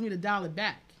that allows me to dial it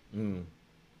back.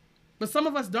 But some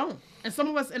of us don't. And some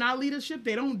of us in our leadership,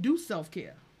 they don't do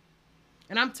self-care.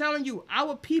 And I'm telling you,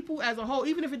 our people as a whole,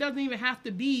 even if it doesn't have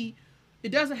to be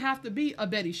a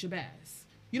Betty Shabazz.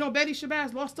 You know, Betty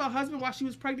Shabazz lost her husband while she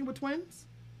was pregnant with twins?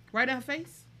 Right in her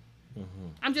face?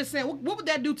 I'm just saying, what would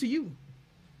that do to you?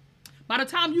 By the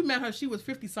time you met her, she was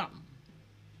 50-something.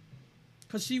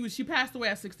 Because she passed away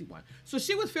at 61. So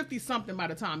she was 50-something by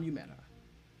the time you met her.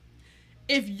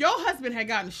 If your husband had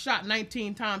gotten shot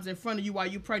 19 times in front of you while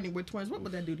you pregnant with twins, what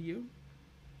would that do to you?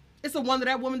 It's a wonder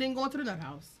that woman didn't go into the nut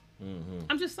house.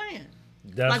 I'm just saying.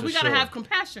 Like, we got to have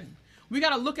compassion. We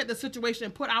got to look at the situation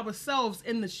and put ourselves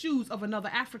in the shoes of another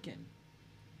African.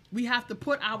 We have to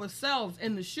put ourselves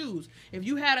in the shoes. If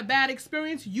you had a bad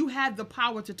experience, you had the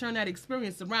power to turn that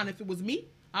experience around. If it was me,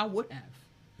 I would have.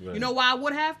 Right. You know why I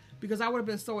would have? Because I would have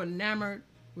been so enamored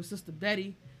with Sister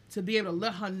Betty to be able to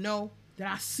let her know that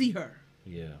I see her.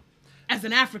 Yeah. As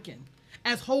an African,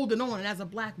 as holding on, and as a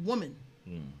black woman.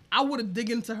 I would have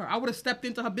dig into her. I would have stepped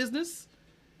into her business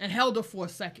and held her for a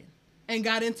second and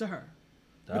got into her.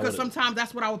 Because sometimes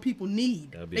that's what our people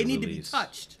need. They need to be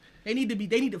touched. They need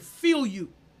to feel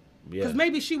you. Because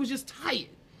maybe she was just tired.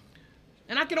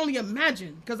 And I can only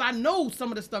imagine, because I know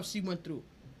some of the stuff she went through.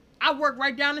 I work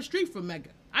right down the street from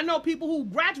Mega. I know people who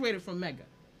graduated from Mega.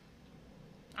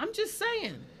 I'm just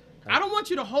saying. I don't want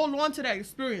you to hold on to that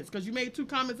experience because you made 2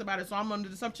 comments about it, so I'm under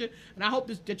the assumption, and I hope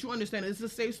that you understand this is a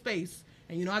safe space.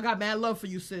 And, you know, I got mad love for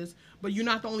you, sis, but you're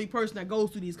not the only person that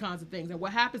goes through these kinds of things. And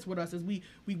what happens with us is we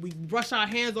brush our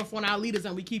hands off on our leaders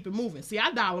and we keep it moving. See,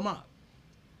 I dial them up.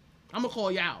 I'm going to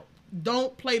call you out.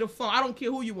 Don't play the phone. I don't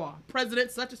care who you are.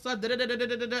 President, such and such,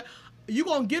 da-da-da-da-da-da-da. You're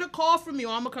going to get a call from me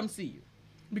or I'm going to come see you.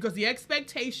 Because the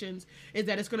expectations is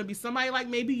that it's going to be somebody like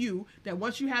maybe you, that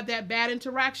once you have that bad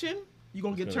interaction, you're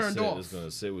going to get turned off. It's going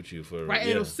to sit with you for... Right, and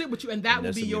it'll sit with you, and that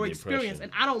will be your experience. And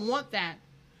I don't want that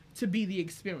to be the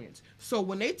experience. So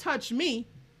when they touch me,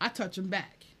 I touch them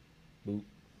back.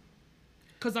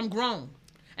 Because I'm grown.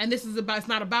 And it's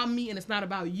not about me and it's not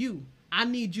about you. I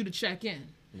need you to check in.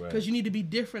 Because you need to be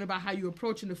different about how you're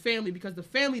approaching the family, because the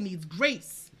family needs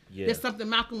grace. Yeah. There's something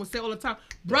Malcolm would say all the time.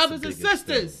 Brothers and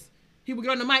sisters. He would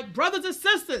get on the mic, brothers and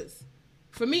sisters.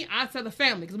 For me, I said the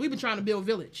family, because we've been trying to build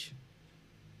village.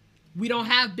 We don't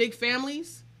have big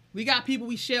families. We got people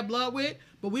we share blood with,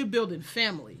 but we're building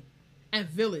family and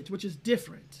village, which is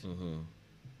different.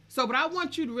 So, but I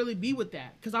want you to really be with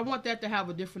that, because I want that to have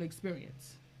a different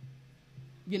experience.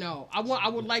 You know, I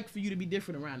would like for you to be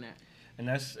different around that. And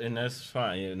that's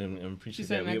fine. And appreciate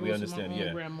that. We understand. My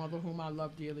own grandmother, whom I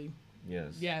love dearly.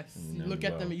 Yes. You look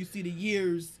at them and you see the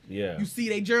years. Yeah. You see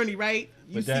their journey, right?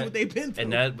 You see what they've been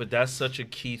through. But that's such a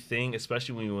key thing,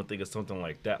 especially when you want to think of something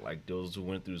like that, like those who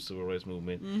went through the civil rights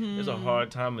movement. There's a hard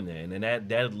time in there, and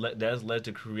that's led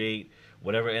to create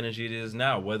whatever energy it is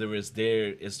now. Whether it's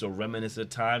the reminiscent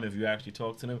time if you actually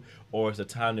talk to them, or it's a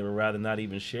time they would rather not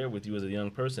even share with you as a young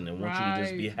person and want you to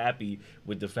just be happy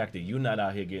with the fact that you're not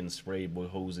out here getting sprayed with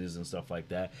hoses and stuff like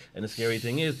that. And the scary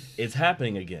thing is, it's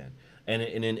happening again. And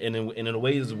in a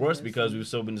way, it's worse because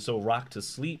we've been so rocked to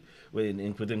sleep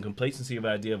within complacency of the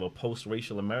idea of a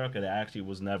post-racial America that actually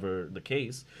was never the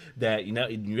case. That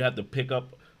you have to pick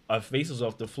up our faces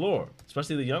off the floor,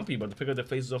 especially the young people, to pick up their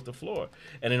faces off the floor.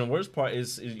 And then the worst part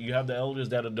is you have the elders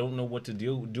that don't know what to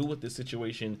do with this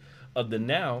situation of the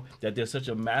now, that there's such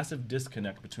a massive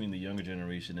disconnect between the younger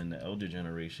generation and the elder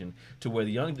generation, to where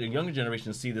the younger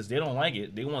generation see this, they don't like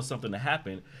it, they want something to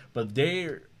happen, but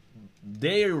they're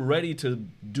ready to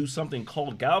do something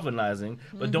called galvanizing,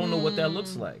 but don't know what that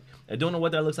looks like. They don't know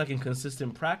what that looks like in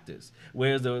consistent practice.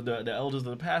 Whereas the elders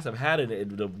of the past have had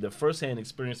the first-hand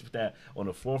experience with that on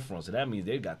the forefront. So that means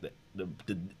they've got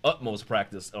the utmost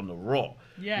practice on the raw.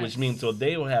 Yes. Which means so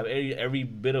they will have every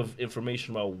bit of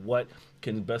information about what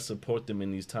can best support them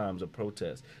in these times of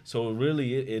protest. So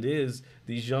really it is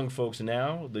these young folks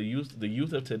now, the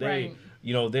youth of today,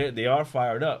 they are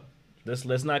fired up.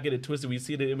 Let's not get it twisted. We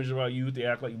see the image of our youth. They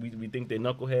act like we think they're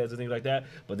knuckleheads and things like that.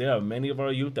 But there are many of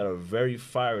our youth that are very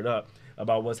fired up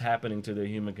about what's happening to their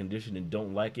human condition and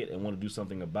don't like it and want to do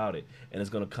something about it. And it's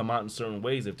going to come out in certain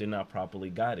ways if they're not properly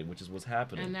guided, which is what's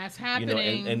happening. And that's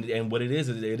happening. And what it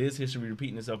is history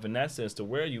repeating itself in that sense, to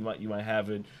where you might have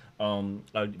it,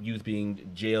 a youth being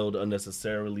jailed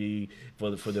unnecessarily for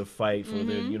their fight, for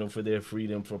their for their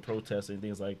freedom, for protests and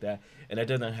things like that. And that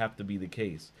doesn't have to be the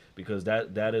case, because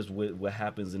that is what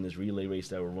happens in this relay race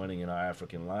that we're running in our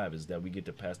African lives, is that we get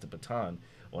to pass the baton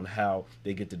on how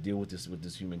they get to deal with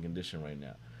this human condition right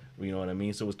now. You know what I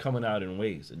mean? So it's coming out in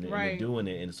ways, and they're doing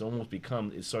it, and it's almost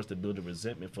it starts to build a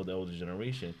resentment for the older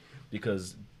generation,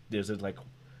 because there's like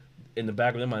in the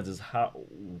back of their minds is how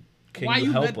can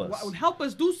you help us? Help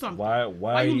us do something. Why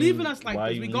are you leaving us like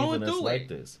this? We going through like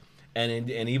this? And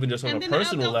even just on a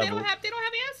personal level, they don't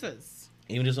have answers.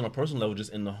 Even just on a personal level,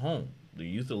 just in the home, the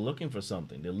youth are looking for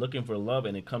something. They're looking for love,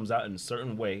 and it comes out in a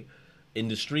certain way. In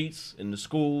the streets, in the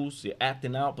schools, they're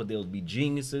acting out, but they'll be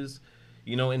geniuses,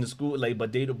 in the school.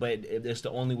 But it's the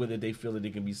only way that they feel that they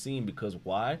can be seen, because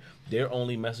why? Their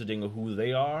only messaging of who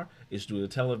they are is through the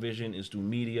television, is through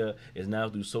media, is now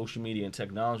through social media and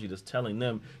technology that's telling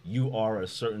them you are a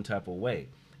certain type of way,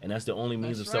 and that's the only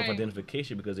means of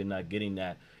self-identification, because they're not getting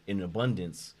that in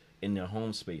abundance in their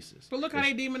home spaces. But look how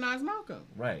they demonize Malcolm.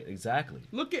 Right, exactly.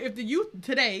 Look at if the youth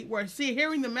today were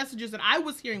hearing the messages that I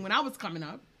was hearing when I was coming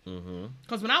up.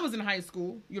 Because when I was in high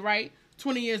school, you're right,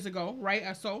 20 years ago,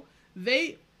 right? So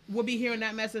they would be hearing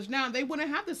that message now. They wouldn't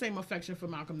have the same affection for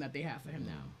Malcolm that they have for him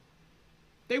now.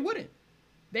 They wouldn't.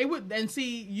 They would. And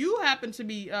see, you happen to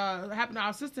be,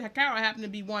 our sister Carol happened to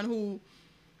be one who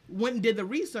went and did the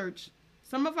research.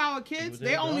 Some of our kids,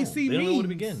 they only see memes. They don't know where to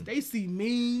begin. They see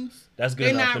memes. That's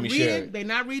good enough. Let me share it. They're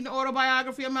not reading the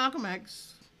autobiography of Malcolm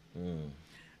X.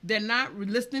 They're not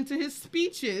listening to his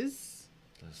speeches.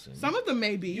 Listen, some of them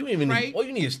may be. You even right? need, all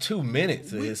you need is 2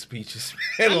 minutes of his speeches,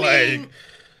 man.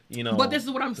 But this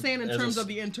is what I'm saying in terms of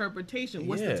the interpretation.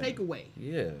 What's the takeaway?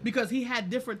 Yeah. Because he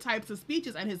had different types of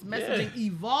speeches, and his messaging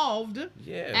evolved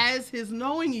as his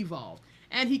knowing evolved.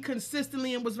 And he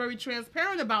consistently and was very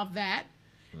transparent about that.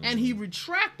 And he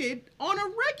retracted on a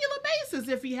regular basis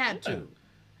if he had to.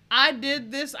 I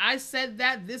did this, I said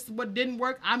that, this what didn't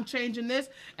work, I'm changing this,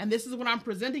 and this is what I'm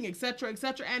presenting, etc.,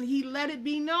 etc. And he let it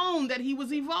be known that he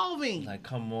was evolving. Like,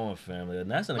 come on, family.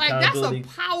 And that's an accountability.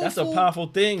 That's a powerful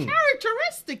thing.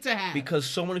 Characteristic to have. Because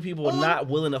so many people are not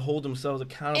willing to hold themselves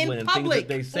accountable in things that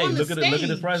they say. Look at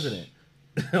the president.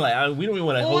 We don't even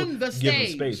want to give him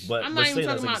space, but I'm not even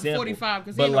talking about 45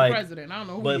 because he's the president. I don't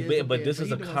know who he is. But this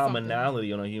is a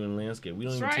commonality on a human landscape. We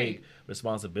don't even take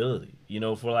responsibility.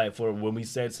 For when we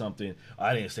said something,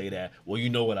 I didn't say that. Well, you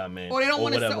know what I meant. Or they don't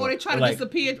want to say, or they try to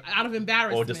disappear out of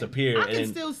embarrassment. Or disappear. I can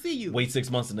still see you. Wait 6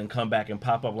 months and then come back and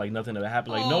pop up like nothing ever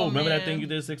happened. Like, no, remember that thing you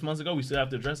did 6 months ago? We still have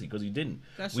to address it because you didn't.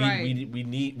 That's right. We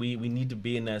need to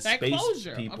be in that space,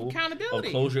 closure, people, of accountability.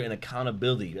 Of closure and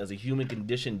accountability as a human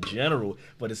condition in general,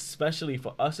 but especially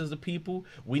for us as a people,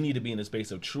 we need to be in a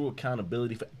space of true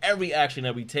accountability for every action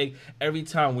that we take. Every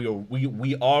time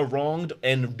we are wronged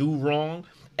and do wrong,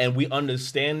 and we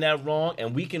understand that wrong,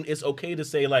 and it's okay to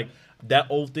say, like, that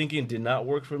old thinking did not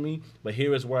work for me, but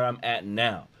here is where I'm at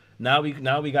now. Now we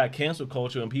got cancel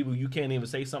culture, and people, you can't even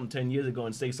say something 10 years ago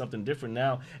and say something different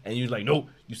now, and you're like, no,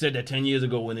 you said that 10 years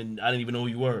ago when I didn't even know who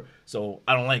you were, so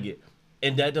I don't like it.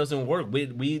 And that doesn't work.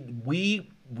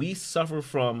 We suffer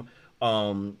from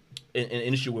an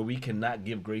issue where we cannot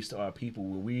give grace to our people,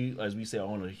 where we, as we say, are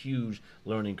on a huge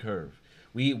learning curve.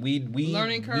 We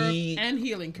learning curve and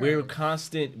healing curve. We're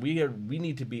constant. We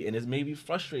need to be, and it may be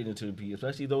frustrating to people,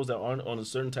 especially those that aren't on a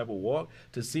certain type of walk,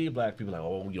 to see black people like,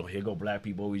 oh, here go black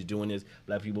people always doing this,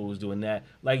 black people always doing that.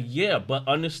 Like, yeah, but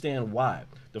understand why.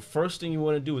 The first thing you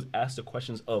want to do is ask the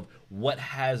questions of what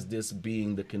has this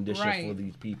being the condition for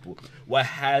these people? What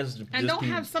has and don't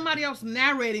have somebody else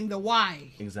narrating the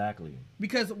why. Exactly.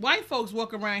 Because white folks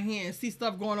walk around here and see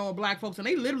stuff going on with black folks, and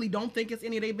they literally don't think it's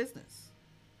any of their business.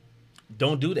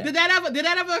 Don't do that. Did that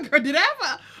ever occur to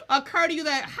you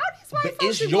that how these white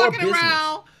folks be walking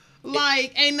around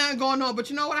like ain't nothing going on? But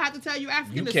you know what I have to tell you,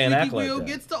 African, the squeaky wheel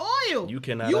gets the oil. You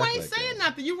cannot. You ain't saying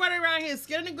nothing. You running around here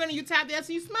scared and grinning. You tap the ass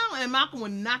and you smell it. And Malcolm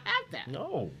would not have that.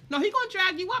 No, he gonna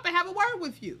drag you up and have a word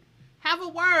with you. Have a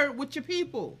word with your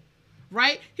people,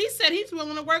 right? He said he's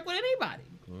willing to work with anybody.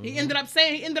 Mm-hmm. He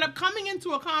ended up coming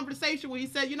into a conversation where he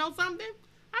said, you know something,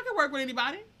 I can work with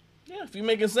anybody. Yeah, if you're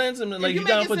making sense and like you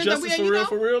down for justice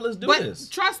for real, let's do this.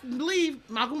 Trust and believe,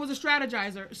 Malcolm was a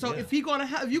strategizer. So if you're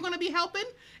gonna be helping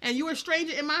and you're a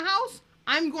stranger in my house,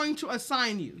 I'm going to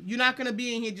assign you. You're not gonna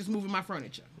be in here just moving my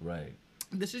furniture. Right.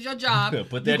 This is your job.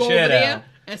 Put that you go chair over down there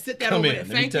and sit down over there.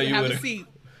 Thank you. Have a seat.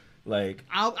 Like,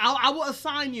 I will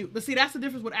assign you. But see, that's the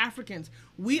difference with Africans.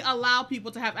 We allow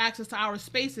people to have access to our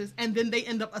spaces, and then they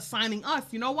end up assigning us.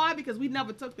 You know why? Because we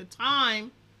never took the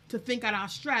time to think out our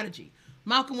strategy.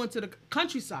 Malcolm went to the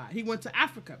countryside. He went to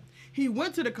Africa. He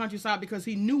went to the countryside because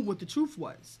he knew what the truth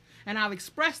was. And I've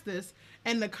expressed this,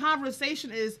 and the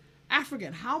conversation is,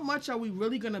 African, how much are we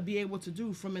really going to be able to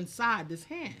do from inside this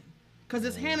hand? Because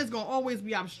this hand is going to always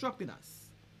be obstructing us.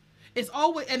 It's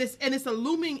always, and it's a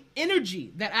looming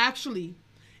energy that actually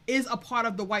is a part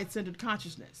of the white-centered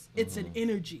consciousness. It's an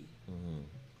energy.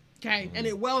 Okay? And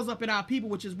it wells up in our people,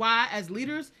 which is why, as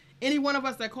leaders, any one of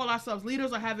us that call ourselves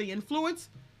leaders or having influence,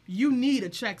 you need a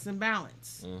checks and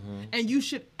balance. And you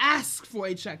should ask for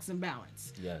a checks and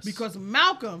balance. Yes. Because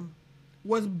Malcolm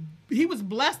was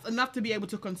blessed enough to be able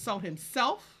to consult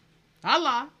himself,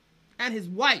 Allah, and his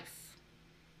wife.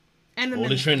 And the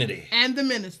Holy Trinity. And the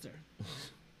minister.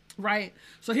 Right?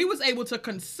 So he was able to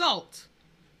consult,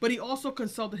 but he also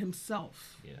consulted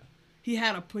himself. Yeah. He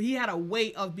had a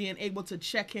way of being able to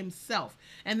check himself.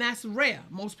 And that's rare.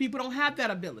 Most people don't have that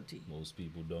ability. Most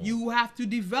people don't. You have to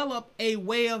develop a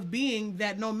way of being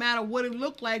that no matter what it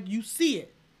looked like, you see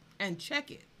it and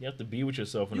check it. You have to be with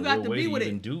yourself in You a got real to way be to with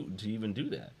even do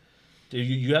that.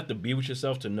 You have to be with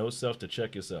yourself, to know self, to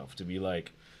check yourself, to be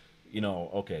like, you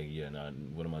know, okay, yeah, now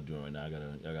what am I doing right now? I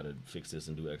gotta fix this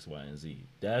and do X, Y, and Z.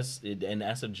 That's it, and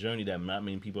that's a journey that not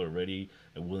many people are ready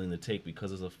and willing to take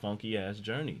because it's a funky ass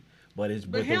journey. But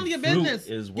handle your business.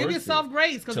 Give yourself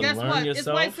grace, because guess what? It's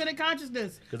white-centered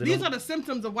consciousness. These are the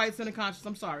symptoms of white-centered consciousness.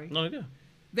 I'm sorry. No, yeah.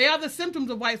 They are the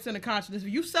symptoms of white-centered consciousness. If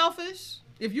you selfish,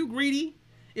 if you greedy,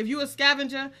 if you a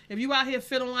scavenger, if you out here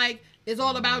feeling like it's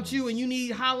all about you and you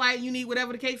need highlight, you need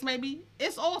whatever the case may be,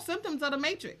 it's all symptoms of the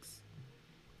matrix.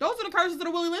 Those are the curses of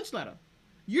the Willie Lynch letter.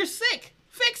 You're sick.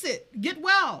 Fix it. Get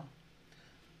well.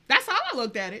 That's how I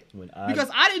looked at it.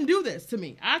 Because I didn't do this to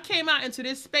me. I came out into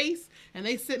this space and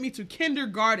they sent me to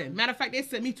kindergarten. Matter of fact, they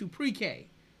sent me to pre-K.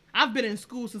 I've been in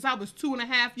school since I was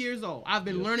 2.5 years old. I've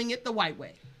been learning it the white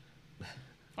way.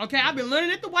 Okay, I've been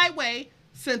learning it the white way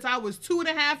since I was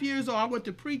 2.5 years old. I went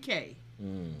to pre-K.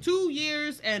 2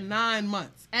 years and 9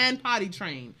 months and potty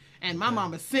trained. And my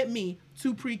mama sent me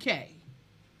to pre-K.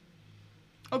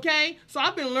 Okay, so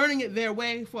I've been learning it their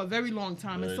way for a very long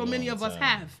time, and so many of us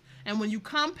have. And when you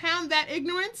compound that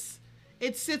ignorance,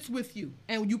 it sits with you,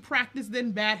 and you practice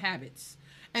then bad habits.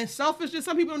 And selfishness,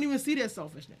 some people don't even see their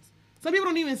selfishness. Some people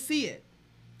don't even see it.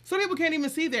 Some people can't even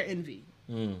see their envy.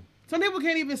 Some people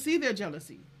can't even see their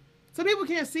jealousy. Some people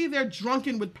can't see they're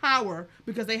drunken with power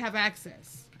because they have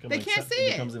access. They can't see it.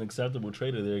 It becomes an acceptable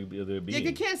trait of their being. Yeah,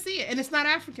 you can't see it, and it's not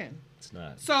African. It's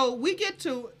not. So we get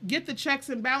to get the checks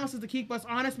and balances to keep us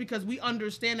honest because we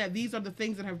understand that these are the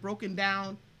things that have broken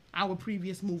down our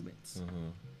previous movements.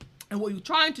 And what we're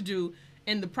trying to do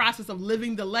in the process of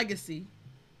living the legacy,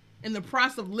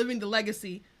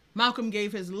 Malcolm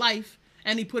gave his life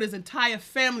and he put his entire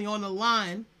family on the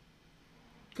line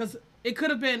because it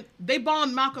could have been, they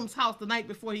bombed Malcolm's house the night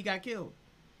before he got killed.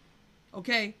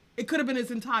 Okay? It could have been his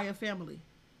entire family.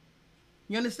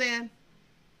 You understand?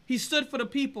 He stood for the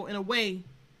people in a way,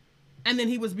 and then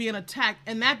he was being attacked.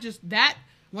 And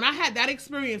when I had that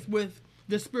experience with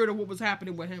the spirit of what was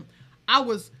happening with him, I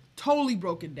was totally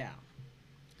broken down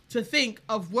to think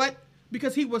of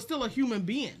because he was still a human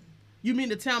being. You mean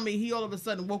to tell me he all of a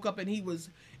sudden woke up and he was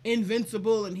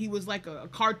invincible and he was like a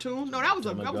cartoon? No, that was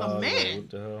a man.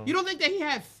 You don't think that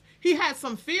he had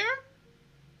some fear?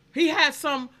 He had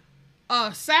some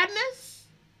sadness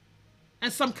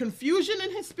and some confusion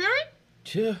in his spirit?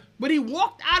 Yeah. But he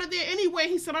walked out of there anyway.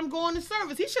 He said, I'm going to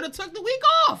service. He should have took the week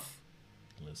off.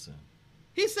 Listen.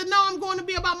 He said, no, I'm going to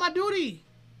be about my duty.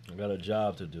 I got a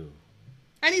job to do.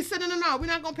 And he said, no, we're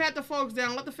not going to pat the folks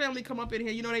down. Let the family come up in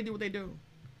here. You know they do what they do.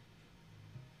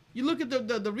 You look at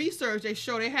the research, they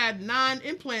show they had 9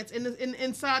 implants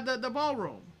inside the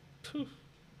ballroom.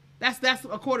 That's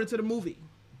according to the movie.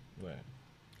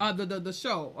 Right. The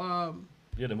show.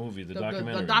 Yeah, the movie, the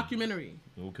documentary. The documentary.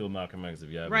 Who Killed Malcolm X, if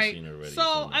you haven't seen it already.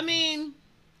 So, I mean,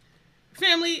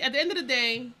 family, at the end of the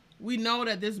day, we know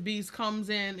that this beast comes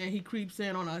in and he creeps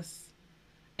in on us.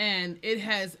 And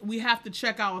we have to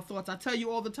check our thoughts. I tell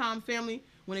you all the time, family,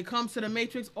 when it comes to the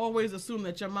Matrix, always assume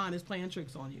that your mind is playing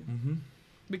tricks on you.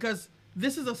 Because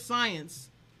this is a science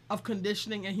of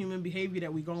conditioning and human behavior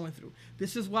that we're going through.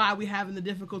 This is why we're having the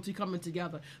difficulty coming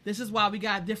together. This is why we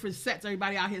got different sets.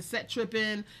 Everybody out here set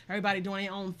tripping. Everybody doing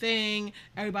their own thing.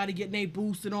 Everybody getting their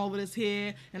boost and all of this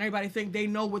here. And everybody think they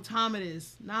know what time it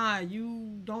is. Nah,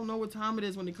 you don't know what time it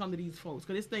is when it comes to these folks.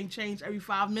 Because this thing changed every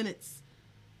 5 minutes.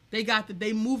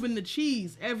 They moving the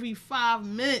cheese every 5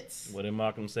 minutes. What did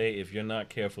Malcolm say? If you're not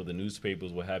careful, the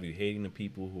newspapers will have you hating the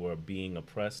people who are being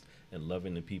oppressed and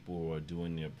loving the people who are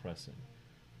doing the oppressing.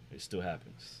 It still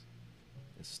happens.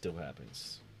 It still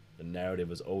happens. The narrative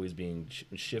is always being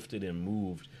shifted and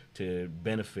moved to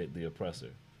benefit the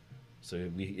oppressor.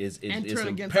 So it's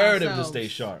imperative to stay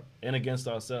sharp. And against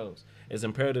ourselves. It's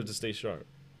imperative to stay sharp.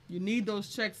 You need those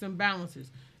checks and balances.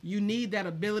 You need that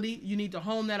ability. You need to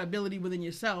hone that ability within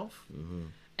yourself. Mm-hmm.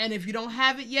 And if you don't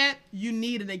have it yet, you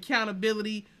need an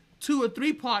accountability, 2 or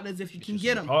 3 partners if you can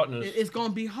get them. Partners. It's going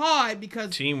to be hard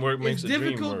because teamwork makes the dream work.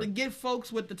 It's difficult to get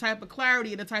folks with the type of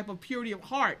clarity and the type of purity of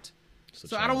heart.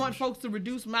 So I don't want folks to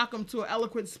reduce Malcolm to an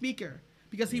eloquent speaker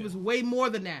because he was way more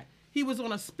than that. He was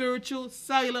on a spiritual,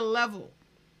 cellular level.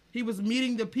 He was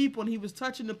meeting the people and he was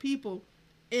touching the people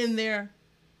in their...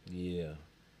 Yeah.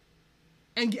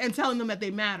 And telling them that they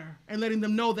matter and letting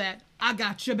them know that I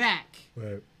got your back.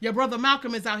 Right. Your brother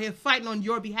Malcolm is out here fighting on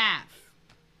your behalf.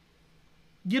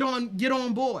 Get on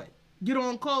board. Get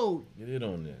on code. Get in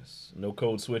on this. No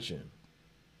code switching.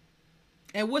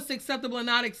 And what's acceptable and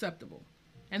not acceptable.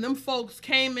 And them folks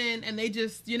came in and they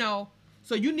just,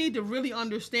 so you need to really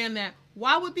understand that.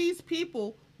 Why would these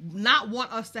people not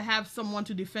want us to have someone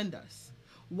to defend us?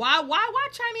 Why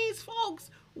Chinese folks?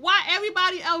 Why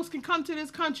everybody else can come to this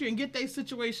country and get their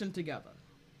situation together?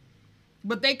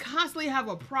 But they constantly have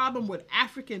a problem with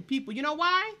African people. You know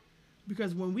why?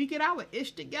 Because when we get our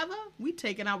ish together, we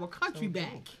taking our country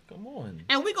back. Come on.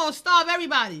 And we gonna starve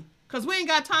everybody. Because we ain't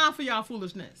got time for y'all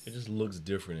foolishness. It just looks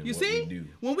different in you what see? we do.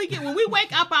 When we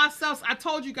wake up ourselves, I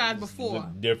told you guys before.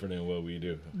 Look different in what we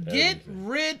do. Get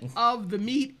rid of the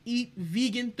meat, eat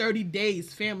vegan 30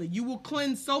 days, family. You will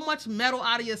cleanse so much metal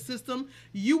out of your system.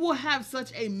 You will have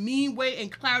such a mean way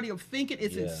and clarity of thinking.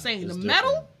 It's insane. The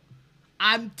metal,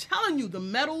 I'm telling you, the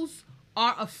metals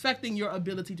are affecting your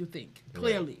ability to think,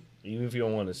 clearly. Right. Even if you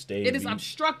don't want to stay. It is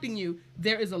obstructing you.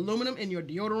 There is aluminum in your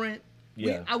deodorant.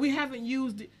 Yeah. We haven't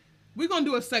used it. We're going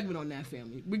to do a segment on that,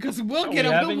 family, because we'll get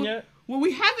them. Yet? Well,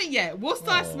 we haven't yet. We'll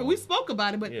start. We spoke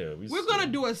about it, but we're going to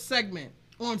do a segment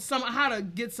on how to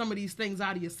get some of these things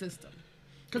out of your system.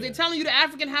 Because they're telling you the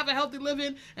African have a healthy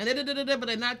living, and but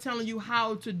they're not telling you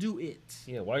how to do it.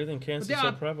 Yeah, why do you think cancer is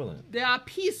so prevalent? There are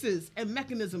pieces and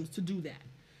mechanisms to do that.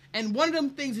 And one of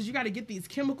them things is you got to get these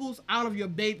chemicals out of your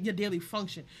daily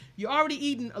function. You're already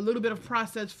eating a little bit of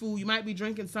processed food. You might be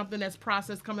drinking something that's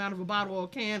processed coming out of a bottle or a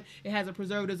can. It has a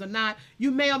preservatives or not.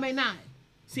 You may or may not.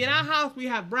 See, in our house, we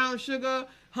have brown sugar,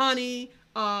 honey,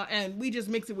 and we just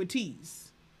mix it with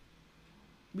teas.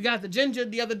 We got the ginger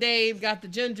the other day. We got the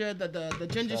ginger, the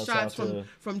ginger shots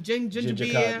from Ginger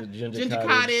Beer, Ginger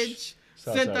Cottage.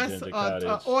 Sent us an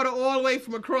order all the way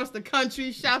from across the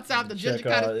country. Shouts out to Ginger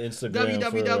Cottage.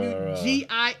 www.GINGA.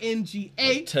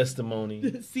 Testimony.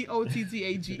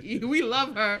 COTTAGE. We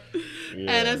love her.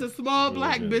 Yeah, and as a small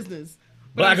black business.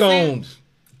 Black owned.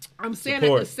 I'm saying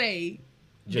that to say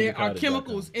there are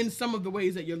chemicals in some of the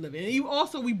ways that you're living. And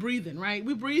we breathe in, right?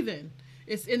 We breathe in.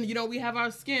 It's in, we have our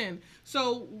skin.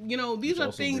 So, these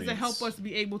are things that help us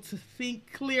be able to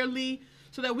think clearly,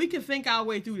 so that we can think our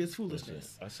way through this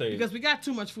foolishness. Because we got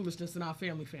too much foolishness in our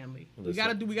family. We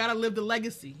gotta live the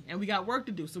legacy, and we got work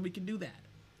to do, so we can do that.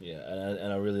 Yeah,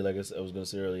 and I really, like I was gonna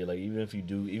say earlier, like even if you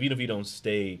don't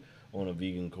stay on a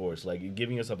vegan course, like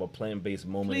giving yourself a plant-based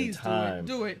moment in time,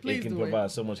 it can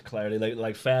provide so much clarity.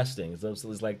 Like fasting,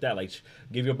 it's like that. Like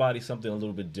give your body something a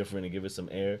little bit different and give it some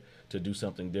air to do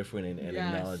something different and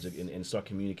acknowledge it and start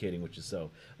communicating with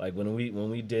yourself. Like when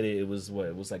we did it, it was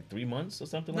like 3 months or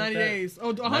something like that. 90 days.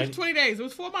 Oh, 120 days. It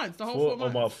was 4 months. The whole 4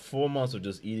 months. About 4 months of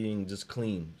just eating, just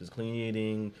clean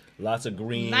eating, lots of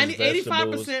greens,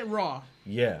 85% raw.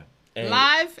 Yeah.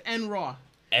 Live and raw.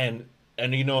 And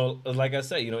like I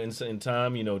said, in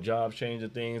time, jobs change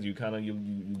and things. You kind of you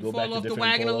go back to different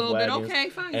wagon a little bit. Okay,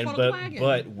 fine. You fall off the wagon.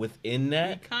 But within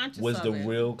that was the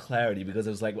real clarity, because it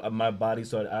was like my body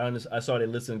started. I started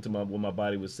listening to what my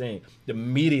body was saying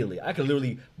immediately. I could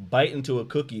literally bite into a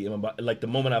cookie, and like the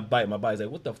moment I bite, my body's like,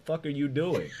 "What the fuck are you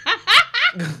doing?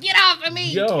 Get off of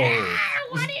me, yo! I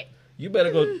want it." You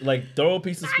better go throw a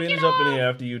piece of spinach up in here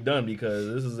after you're done,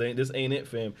 because this ain't it,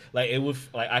 fam. Like it was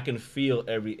like I can feel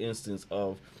every instance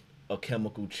of a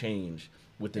chemical change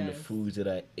within the foods that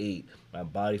I ate. My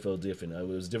body felt different. It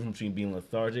was different between being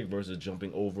lethargic versus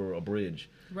jumping over a bridge.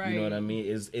 Right. You know what I mean?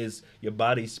 Is your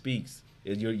body speaks.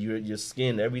 Your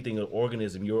skin, everything, your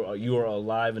organism. You are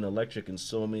alive and electric in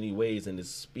so many ways, and it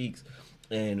speaks.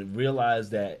 And realize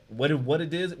that what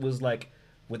it is, it was like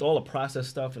with all the processed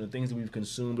stuff and the things that we've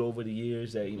consumed over the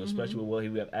years, that especially with what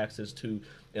we have access to,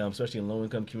 especially in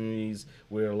low-income communities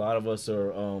where a lot of us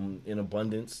are in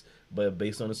abundance, but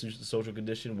based on the social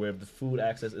condition where the food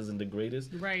access isn't the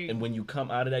greatest. Right. And when you come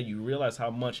out of that, you realize how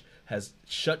much has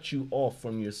shut you off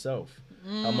from yourself.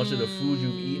 How much of the food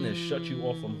you've eaten has shut you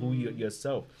off from who you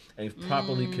yourself, and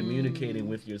properly communicating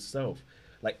with yourself,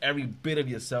 like every bit of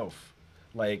yourself,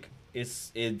 like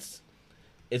it's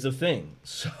a thing.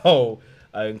 So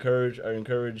I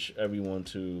encourage everyone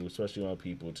to, especially our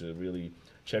people, to really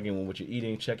check in with what you're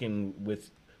eating, check in with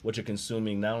what you're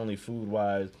consuming, not only food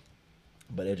wise,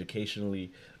 but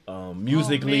educationally,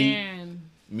 musically,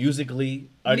 media,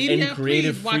 any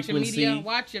creative please, watch frequency. Your media.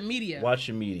 Watch your media. Watch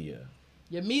your media.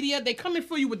 Your media, they coming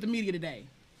for you with the media today.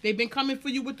 They've been coming for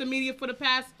you with the media for the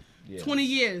past 20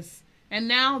 years. And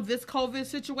now this COVID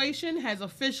situation has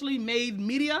officially made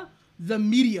media the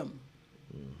medium.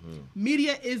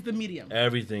 Media is the medium.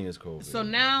 Everything is COVID. So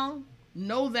now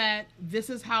know that this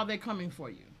is how they're coming for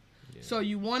you. Yeah. So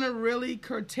you want to really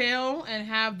curtail and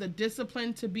have the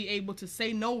discipline to be able to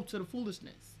say no to the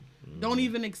foolishness. Don't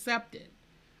even accept it.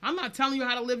 I'm not telling you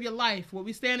how to live your life. What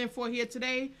we're standing for here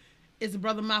today is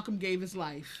Brother Malcolm gave his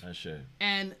life. I sure.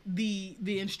 And the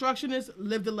instruction is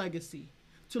live the legacy.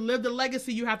 To live the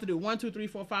legacy, you have to do 1, 2, 3,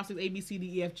 4, 5, 6, A, B, C,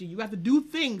 D, E, F, G. You have to do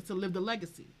things to live the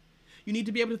legacy. You need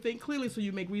to be able to think clearly so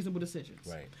you make reasonable decisions.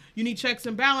 Right. You need checks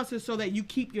and balances so that you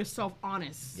keep yourself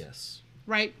honest. Yes.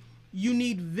 Right? You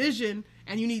need vision,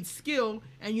 and you need skill,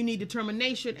 and you need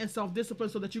determination and self-discipline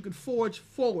so that you can forge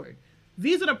forward.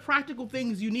 These are the practical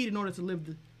things you need in order to live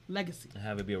the legacy. And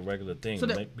have it be a regular thing. So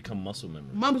that become muscle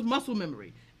memory. Muscle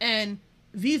memory. And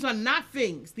these are not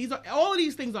things. All of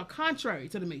these things are contrary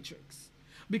to the Matrix.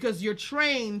 Because you're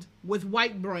trained with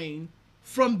white brain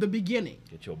from the beginning.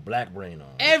 Get your black brain on.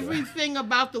 Everything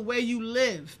about the way you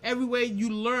live, every way you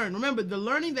learn. Remember, the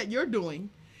learning that you're doing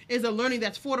is a learning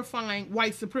that's fortifying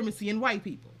white supremacy in white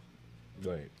people.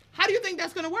 Right. How do you think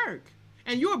that's going to work?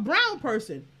 And you're a brown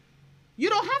person. You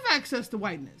don't have access to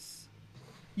whiteness.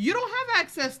 You don't have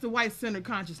access to white-centered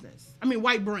consciousness. I mean,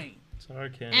 white brain.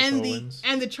 Sorry, Candace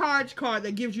And the charge card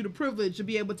that gives you the privilege to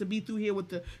be able to be through here with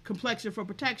the complexion for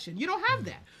protection. You don't have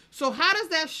that. So how does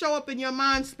that show up in your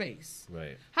mind space?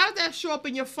 Right. How does that show up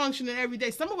in your functioning every day?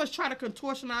 Some of us try to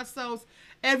contortion ourselves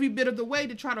every bit of the way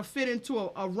to try to fit into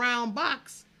a round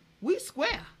box. We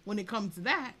square when it comes to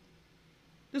that.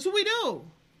 That's what we do.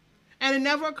 And it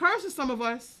never occurs to some of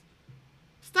us,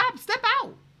 step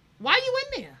out. Why are you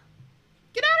in there?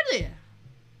 Get out of there.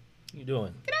 What you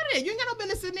doing? Get out of there. You ain't got no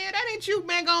business in there. That ain't you,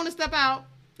 man. Go on and step out.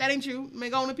 That ain't you. Man,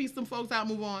 go on and piece some folks out,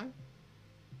 move on.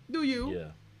 Do you?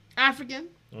 Yeah. African?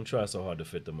 Don't try so hard to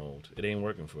fit the mold. It ain't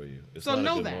working for you. It's So not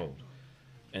know a good that. mold.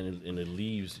 And it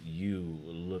leaves you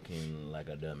looking like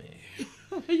a dummy.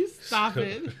 You stop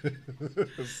it.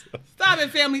 Stop it,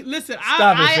 family. Listen,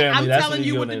 Stop it, family. I'm That's telling when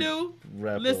you you're what to gonna do.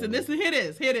 wrap Listen, up. listen, here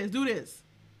it is, do this.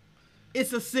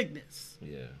 It's a sickness.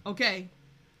 Yeah. Okay?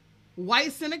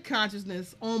 White-centered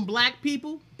consciousness on black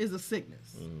people is a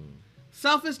sickness.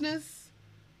 Selfishness,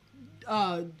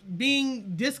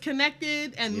 being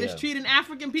disconnected and mistreating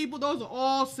African people, those are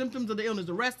all symptoms of the illness.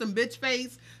 The resting bitch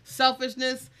face,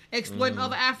 selfishness, exploiting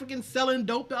other Africans, selling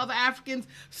dope to other Africans,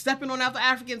 stepping on other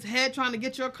Africans' head, trying to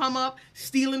get your come up,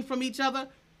 stealing from each other.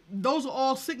 Those are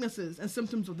all sicknesses and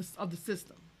symptoms of the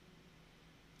system.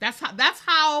 That's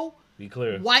how Be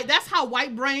clear. That's how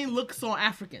white brain looks on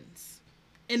Africans.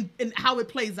 And how it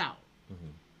plays out.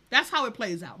 That's how it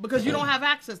plays out because you don't have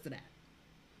access to that.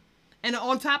 And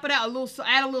on top of that,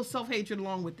 add a little self-hatred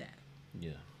along with that.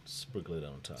 Yeah. Sprinkle it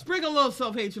on top. Sprinkle a little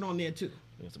self-hatred on there too.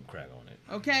 Get some crack on it.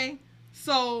 Okay?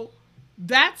 So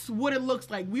that's what it looks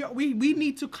like. We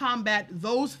need to combat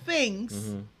those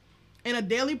things in a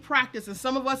daily practice, and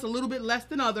some of us a little bit less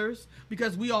than others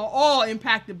because we are all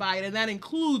impacted by it, and that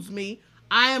includes me.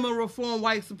 I am a reformed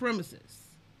white supremacist.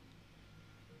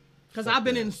 Because I've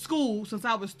been in school since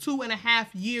I was 2.5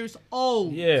 years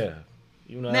old. Yeah.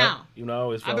 I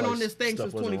always felt I've been like on this thing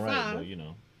stuff since wasn't 25. Right,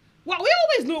 but, Well, we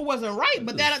always knew it wasn't right,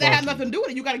 but that had nothing to do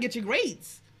with it. You got to get your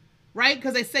grades, right?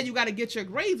 Because they said you got to get your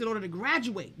grades in order to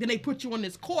graduate. Then they put you on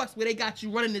this course where they got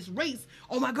you running this race.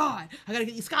 Oh my God, I got to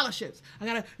get these scholarships. I'm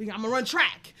gonna run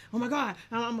track. Oh my God,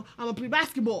 I'm gonna play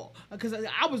basketball. Because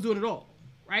I was doing it all,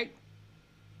 right?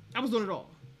 I was doing it all.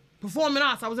 Performing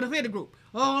arts. I was in a theater group.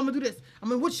 Oh, I'm gonna do this. I'm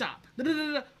in wood shop.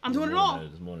 I'm doing it all.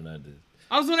 It's more than I did.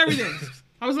 I was doing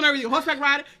everything. Horseback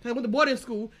riding. I went to boarding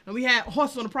school and we had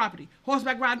horses on the property.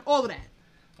 Horseback riding, all of that.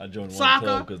 I joined one Soccer,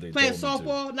 club because they playing told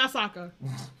me softball, not soccer.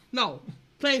 No,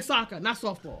 playing soccer, not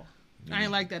softball. I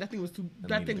ain't like that. That thing was too.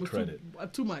 That thing was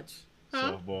too much.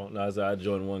 Softball. No, I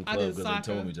joined one I club did because they told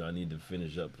soccer. me to. I need to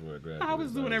finish up before I graduate. I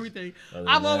was doing everything. other than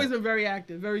I've always that- been very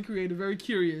active, very creative, very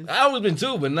curious. I always been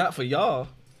too, but not for y'all.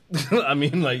 I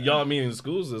mean, like y'all mean in the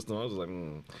school system. I was like,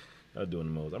 I'm doing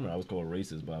the most. I remember I was called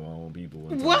racist by my own people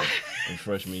one time What? in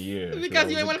freshman year. Because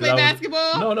you didn't want to play I was-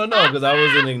 basketball? No,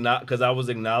 because I was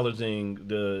acknowledging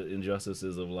the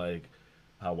injustices of like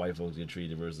how white folks get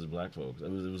treated versus black folks. It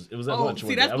was at Oh, lunch. see,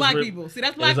 one that's day. I was black re- people. See,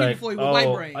 that's it black was people like, for you with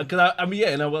white brain. Because I mean,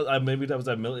 yeah, and maybe that was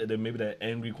that maybe that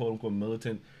angry quote unquote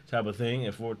militant type of thing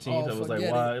at 14. Oh, I was like,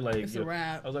 forget why? it. Like, It's a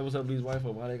wrap. I was like, what's up with these white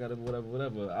folks? Why they got to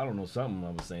whatever? I don't know, something I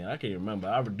was saying. I can't remember.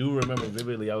 I do remember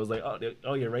vividly. I was like,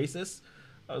 oh, you're racist.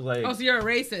 I was like, Oh, so you're a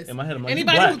racist. In my head, I'm like,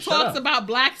 anybody you black, who shut talks up. about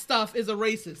black stuff is a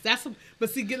racist. But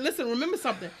see, listen, remember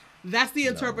something. That's the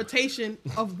interpretation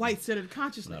of white-centered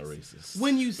consciousness. Not racist.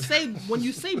 When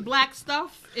you say black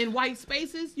stuff in white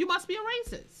spaces, you must be a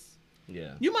racist.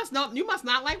 Yeah. You must not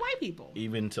like white people.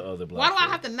 Even to other black. Why do I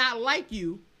folk. have to not like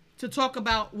you to talk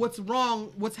about what's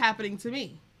wrong, what's happening to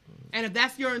me? And if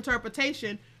that's your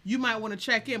interpretation, you might want to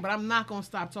check in, but I'm not going to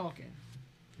stop talking.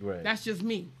 Right. That's just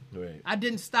me. right. I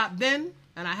didn't stop then,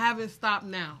 and I haven't stopped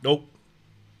now. Nope.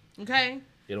 Okay?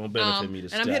 It don't benefit me to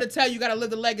And stop. I'm here to tell you, you got to live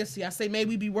the legacy. I say, may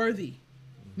we be worthy.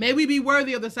 May we be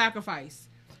worthy of the sacrifice.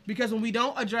 Because when we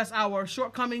don't address our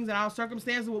shortcomings and our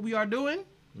circumstances, what we are doing,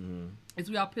 is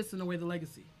we are pissing away the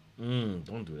legacy.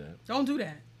 Don't do that. Don't do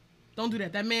that. Don't do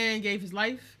that. That man gave his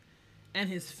life and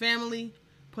his family,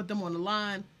 put them on the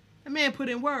line. That man put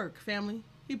in work, family.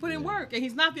 He put in work. And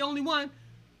he's not the only one.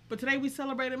 But today we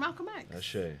celebrated Malcolm X. That's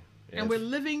Shay. And we're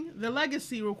living, the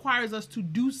legacy requires us to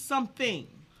do something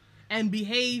and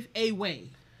behave a way.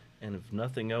 And if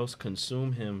nothing else,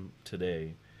 consume him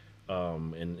today,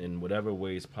 in whatever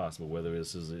ways possible. Whether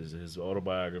it's his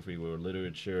autobiography or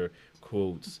literature,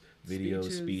 quotes,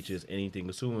 videos, speeches, anything.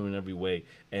 Consume him in every way.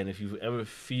 And if you ever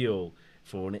feel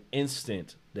for an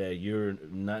instant that you're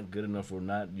not good enough or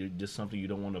you're just something you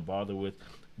don't want to bother with,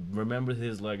 remember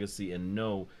his legacy and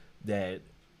know that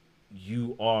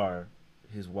you are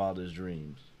his wildest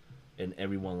dreams and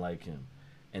everyone like him,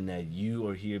 and that you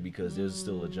are here because there's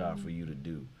still a job for you to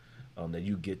do, that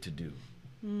you get to do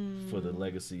for the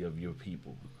legacy of your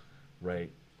people,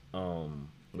 right?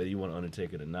 Whether you want to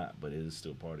undertake it or not, but it is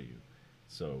still part of you.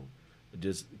 So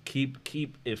just keep,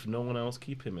 if no one else,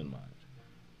 keep him in mind.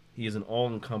 He is an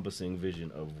all-encompassing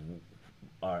vision of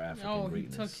our African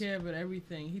greatness. He took care of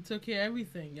everything. He took care of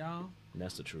everything, y'all. And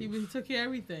that's the truth. He took care of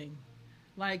everything.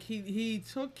 Like, he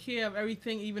took care of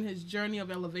everything, even his journey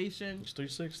of elevation. It's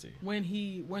 360. When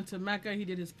he went to Mecca, he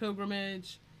did his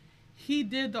pilgrimage. He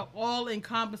did the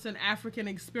all-encompassing African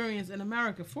experience in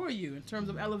America for you in terms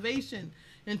of elevation,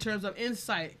 in terms of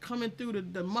insight, coming through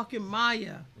the muck and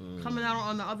mire, coming out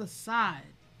on the other side.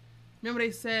 Remember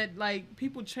they said, like,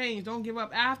 people change, don't give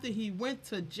up. After he went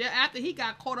to after he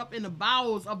got caught up in the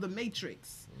bowels of the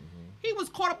Matrix. He was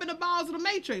caught up in the bowels of the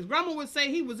Matrix. Grandma would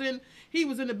say he was in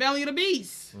the belly of the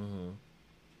beast.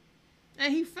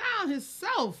 And he found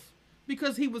himself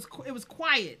because it was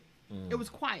quiet. It was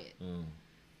quiet.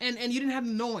 And you didn't have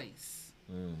noise.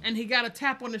 And he got a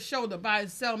tap on the shoulder by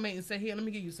his cellmate and said, here, let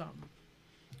me give you something.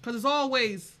 Because there's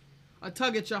always a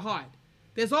tug at your heart.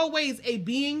 There's always a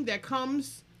being that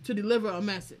comes to deliver a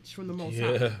message from the Most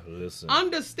High. Yeah, listen.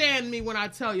 Understand me when I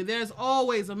tell you, there's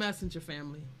always a messenger,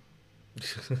 family.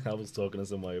 I was talking to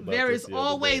somebody about There this is the other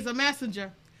always day. a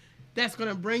messenger that's going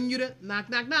to bring you to knock,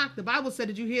 knock, knock. The Bible said,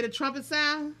 did you hear the trumpet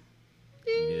sound?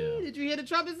 Yeah. Did you hear the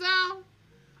trumpet sound?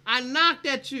 I knocked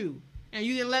at you, and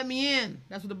you didn't let me in.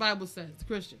 That's what the Bible says to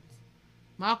Christians.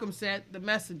 Malcolm said the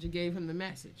messenger gave him the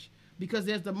message. Because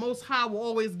there's the Most High will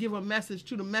always give a message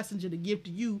to the messenger to give to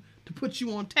you to put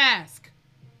you on task.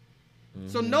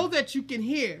 So know that you can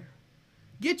hear.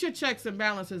 Get your checks and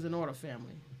balances in order,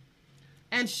 family.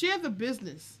 And share the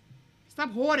business.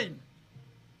 Stop hoarding.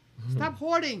 Stop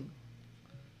hoarding.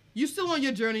 You still on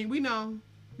your journey, we know.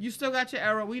 You still got your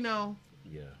error, we know.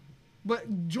 Yeah.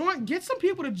 But get some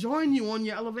people to join you on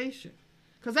your elevation.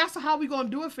 Because that's how we going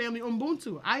to do it, family.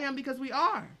 Ubuntu. I am because we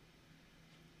are.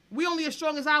 We only as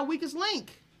strong as our weakest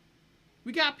link.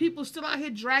 We got people still out here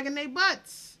dragging their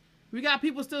butts. We got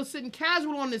people still sitting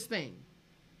casual on this thing.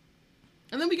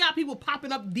 And then we got people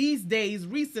popping up these days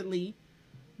recently,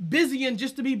 busying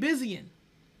just to be busying.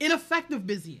 Ineffective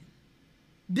busying.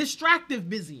 Distractive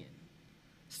busying.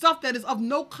 Stuff that is of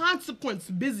no consequence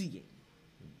busying.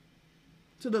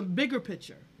 To the bigger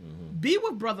picture. Be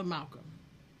with Brother Malcolm.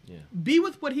 Yeah. Be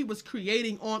with what he was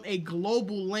creating on a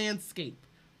global landscape.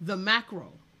 The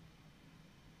macro.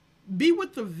 Be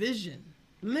with the vision.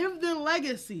 Live the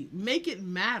legacy. Make it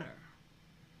matter.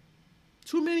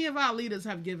 Too many of our leaders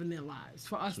have given their lives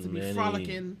for us to be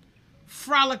frolicking,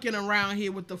 frolicking around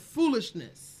here with the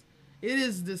foolishness. It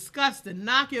is disgusting.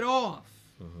 Knock it off.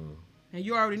 And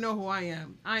you already know who I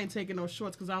am. I ain't taking no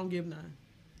shorts because I don't give none.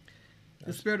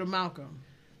 The spirit of Malcolm.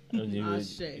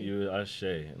 You Ashe.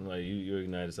 Like you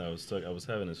ignited. I was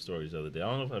having a story the other day. I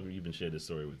don't know if I've even shared this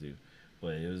story with you,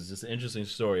 but it was just an interesting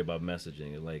story about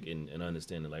messaging and like and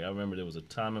understanding. Like I remember there was a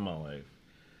time in my life,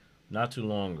 not too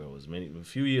long ago. It was a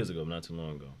few years ago, not too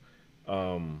long ago.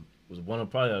 Was one of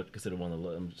probably I consider one of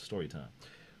the story time.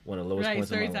 One of the lowest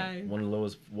points in my life.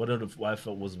 One of the I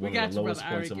felt was one of the lowest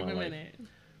points in my life.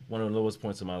 One of the lowest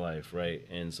points in my life, right?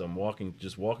 And so I'm walking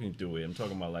through it. I'm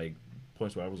talking about like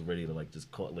points where I was ready to like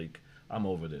just call like I'm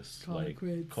over this,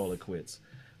 call it quits,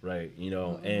 right? You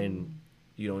know, and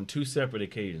you know, on two separate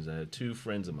occasions, I had two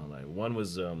friends in my life. One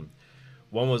was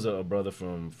a brother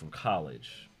from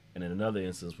college, and in another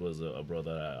instance was a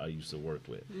brother I used to work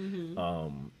with.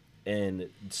 And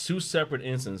two separate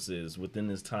instances within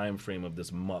this time frame of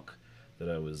this muck that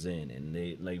I was in, and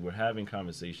they like were having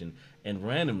conversation, and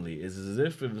randomly it's as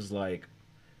if it was like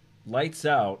lights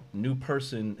out, new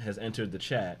person has entered the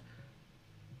chat,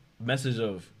 message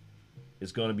of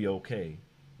it's gonna be okay,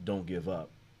 don't give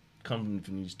up, coming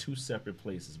from these two separate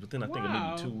places within I think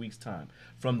maybe 2 weeks time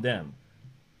from them,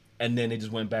 and then they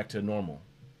just went back to normal,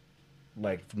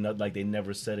 like they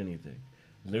never said anything,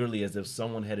 literally as if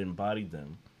someone had embodied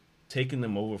them, taken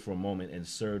them over for a moment and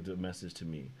served a message to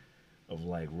me of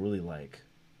like really like,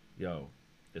 yo,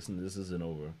 this isn't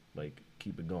over, like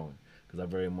keep it going, because I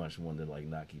very much wanted to like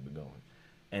not keep it going.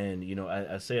 And you know,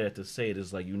 I say that to say it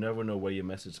is like you never know where your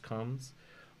message comes,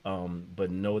 but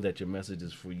know that your message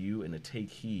is for you, and to take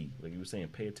heed, like you were saying,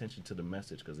 pay attention to the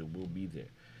message because it will be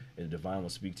there, and the divine will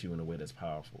speak to you in a way that's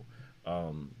powerful.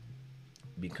 And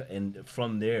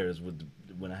from there is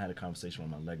when I had a conversation on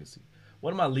my legacy.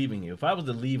 What am I leaving here? If I was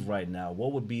to leave right now,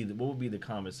 what would be the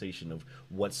conversation of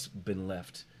what's been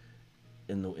left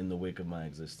in the wake of my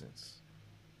existence?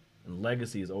 And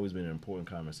legacy has always been an important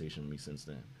conversation to me since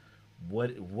then.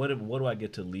 What do I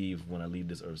get to leave when I leave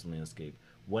this earth's landscape?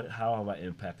 How have I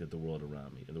impacted the world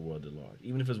around me, the world at large?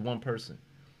 Even if it's one person,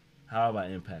 how have I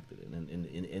impacted it?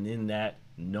 And in that,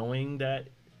 knowing that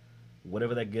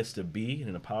whatever that gets to be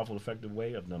in a powerful, effective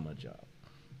way, I've done my job.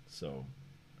 So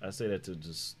I say that to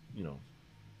just, you know,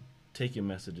 take your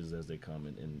messages as they come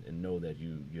and know that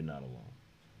you're not alone.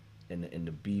 And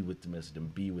to be with the message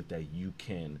and be with that, you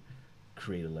can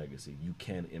create a legacy. You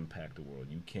can impact the world.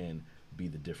 You can be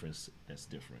the difference that's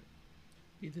different.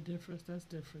 Be the difference that's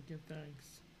different. Give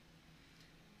thanks.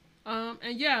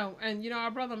 And you know,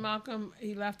 our brother Malcolm,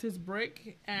 he left his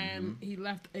brick, and he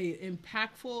left a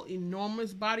impactful,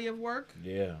 enormous body of work.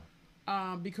 Yeah.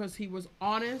 Because he was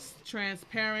honest,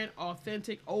 transparent,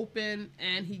 authentic, open,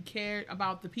 and he cared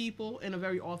about the people in a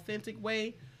very authentic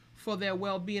way for their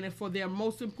well-being and for their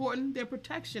most important, their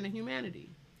protection and humanity.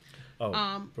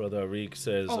 Brother Arik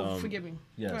says... forgive me.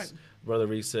 Yes. Brother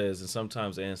Arik says, and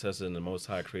sometimes the ancestors and the Most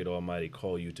High Creator Almighty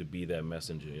call you to be that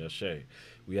messenger. Ashe.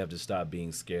 We have to stop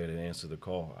being scared and answer the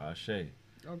call. Ashe.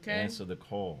 Okay. Answer the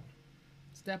call.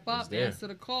 Step up, answer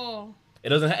the call. It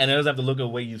doesn't have to look the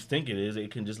way you think it is. It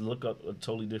can just look up a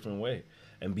totally different way,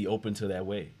 and be open to that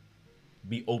way.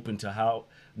 Be open to how,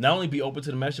 not only be open to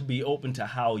the message, be open to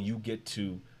how you get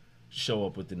to show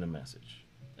up within the message,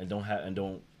 and don't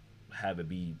have it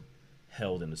be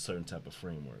held in a certain type of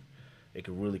framework. It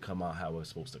can really come out how it's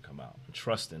supposed to come out. And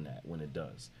trust in that when it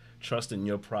does. Trust in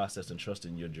your process and trust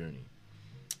in your journey.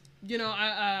 You know,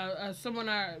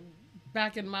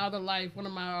 back in my other life, one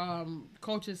of my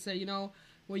coaches said, you know,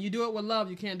 when you do it with love,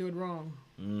 you can't do it wrong.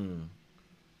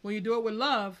 When you do it with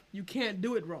love, you can't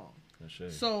do it wrong.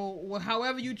 So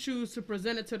however you choose to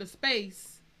present it to the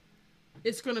space,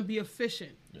 it's going to be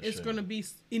efficient. It's going to be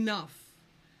enough.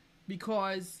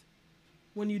 Because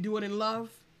when you do it in love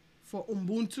for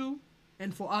Ubuntu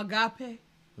and for agape,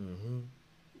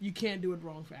 you can't do it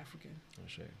wrong for African.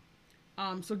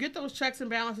 So get those checks and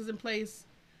balances in place.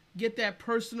 Get that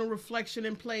personal reflection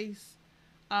in place.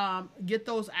 Get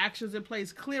those actions in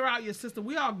place. Clear out your system.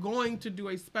 We are going to do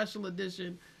a special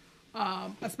edition,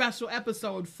 a special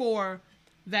episode for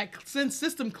that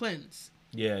system cleanse.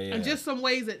 Yeah. And just some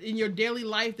ways that in your daily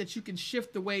life that you can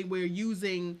shift the way we're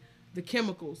using the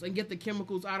chemicals and get the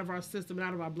chemicals out of our system and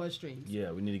out of our bloodstreams.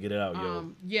 Yeah, we need to get it out,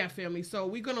 yo. Yeah, family. So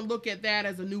we're going to look at that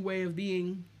as a new way of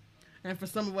being. And for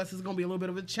some of us, it's going to be a little bit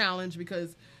of a challenge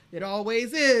because it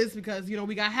always is, because, you know,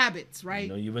 we got habits, right? You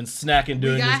know, you've been snacking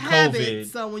during this habits, COVID.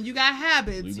 So when you got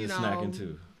habits, we've been snacking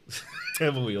too.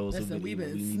 Haven't we also we've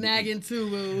been snagging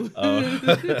too,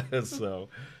 boo. So,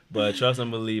 but trust and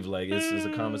believe, like, it's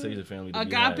a conversation, family.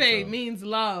 Agape means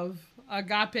love.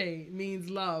 Agape means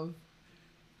love.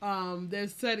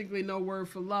 There's technically no word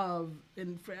for love,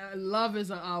 and love is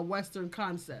a Western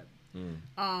concept.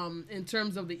 In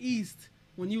terms of the East,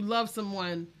 when you love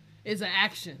someone, it's an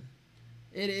action.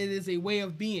 It is a way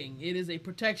of being. It is a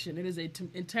protection. It is a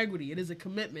integrity. It is a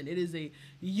commitment. It is a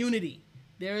unity.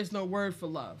 There is no word for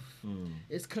love.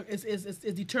 It's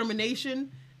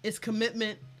determination. It's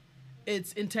commitment.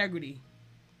 It's integrity.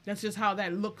 That's just how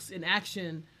that looks in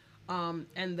action.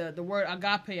 And the word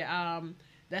agape,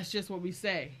 that's just what we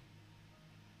say.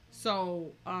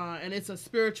 So, and it's a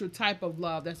spiritual type of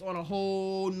love that's on a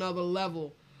whole nother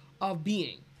level of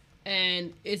being.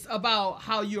 And it's about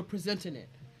how you're presenting it.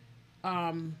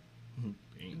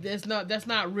 That's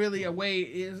not really a way,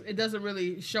 it doesn't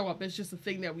really show up. It's just a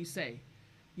thing that we say.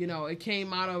 You know, it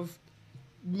came out of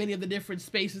many of the different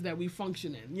spaces that we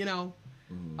function in, you know.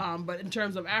 But in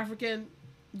terms of African,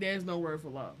 there's no word for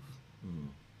love.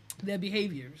 Their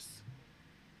behaviors,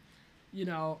 you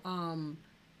know,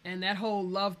 and that whole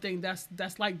love thing,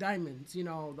 that's like diamonds, you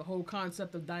know, the whole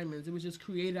concept of diamonds. It was just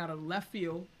created out of left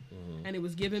field, and it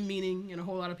was given meaning, and a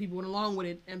whole lot of people went along with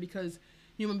it. And because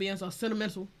human beings are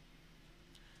sentimental,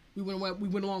 we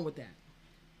went along with that.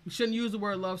 We shouldn't use the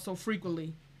word love so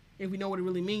frequently if we know what it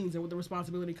really means and what the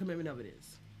responsibility and commitment of it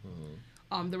is.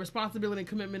 The responsibility and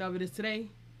commitment of it is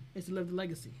today is to live the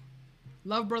legacy.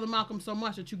 Love Brother Malcolm so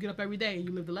much that you get up every day and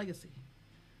you live the legacy.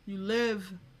 You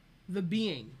live the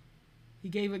being. He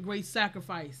gave a great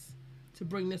sacrifice to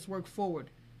bring this work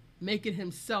forward, making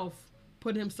himself,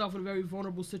 putting himself in a very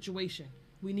vulnerable situation.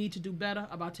 We need to do better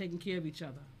about taking care of each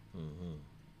other.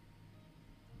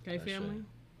 Okay, that's family? Right.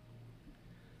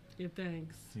 Give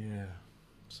thanks. Yeah.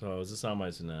 So it's the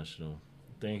Soundbites International.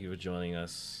 Thank you for joining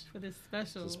us for this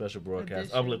special broadcast.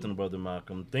 Edition. Uplifting Brother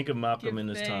Malcolm. Think of Malcolm in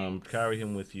this time. Carry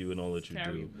him with you in all that you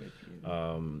do.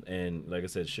 And like I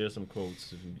said, share some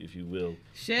quotes if you will.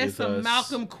 Share some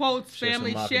Malcolm quotes,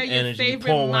 family. Share your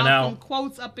favorite Malcolm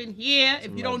quotes up in here.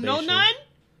 If you don't know none,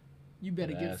 you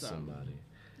better get some. Somebody.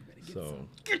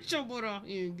 Get your butt out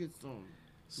here and get some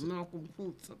Malcolm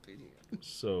quotes up in here.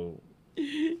 So.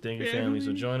 Thank you, family.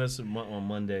 So join us on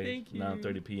Monday,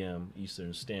 9:30 p.m.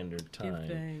 Eastern Standard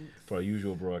Time for our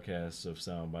usual broadcast of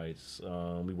Soundbites.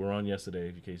 We were on yesterday,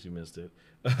 in case you missed it,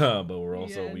 but we're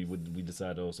also we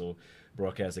decided to also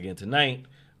broadcast again tonight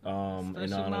in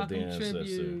honor of the ancestor.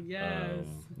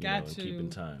 Keeping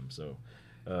time. So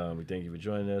we thank you for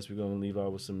joining us. We're gonna leave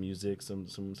out with some music, some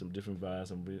different vibes,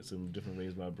 some different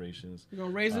raised vibrations. We're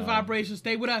gonna raise the vibrations.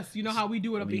 Stay with us. You know how we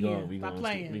do it up in here. By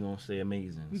playing. We're gonna stay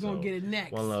amazing. We're gonna get it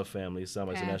next. One love, family.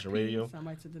 Soundbites International Radio.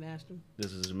 Soundbites International.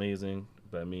 This is amazing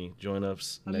by me. Join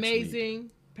us next week. Amazing.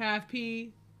 Path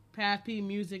P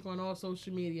Music on all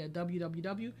social media.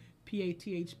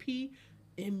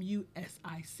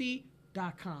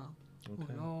 www.pathpmusic.com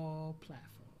on all platforms.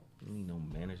 You know,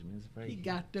 management is right. He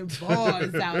got them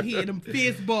bars out here, them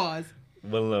fierce bars.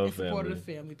 One love, family. Support of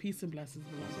the family. Peace and blessings.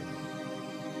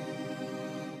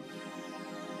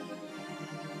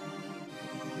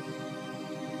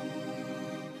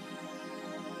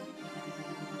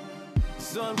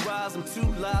 Sunrise, I'm too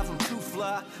live, I'm too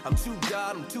fly, I'm too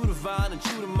God, I'm too divine and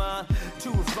true to mine.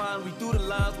 Too refined, read through the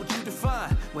lines, what you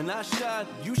define. When I shine,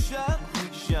 you shine, we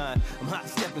shine. I'm hot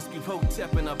stepping, scream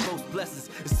hotep, and I boast blessings.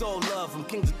 It's all love, I'm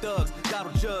kings of thugs, God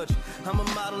will judge. I'm a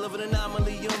model of an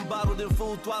anomaly, young bottled in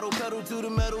full throttle, pedal to the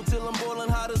metal till I'm boiling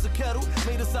hot as a kettle.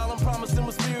 Made a solemn promise in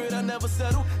my spirit, I never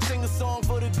settle. Sing a song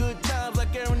for the good times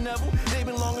like Aaron Neville. They've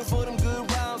been longing for them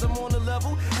good rhymes, I'm on the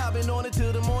level. I've been on it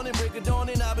till the morning, break of dawn,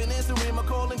 and I've been answering my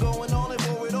calling, going all in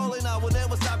for it all, and I will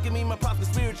never stop. Give me my props,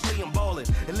 spiritually I'm ballin',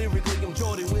 and lyrically I'm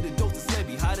Jordan with a dose of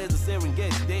Sebi. Hot as a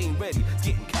Serengeti, they ain't ready, it's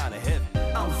getting kinda heavy.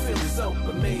 I'm feeling so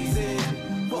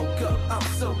amazing. Woke up, I'm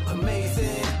so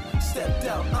amazing. Stepped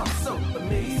out, I'm so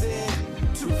amazing.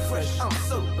 Too fresh, I'm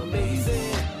so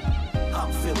amazing.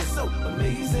 I'm feeling so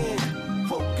amazing.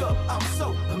 Woke up, I'm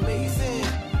so amazing.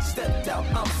 Stepped out,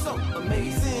 I'm so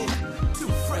amazing. Too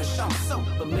fresh, I'm so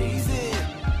amazing.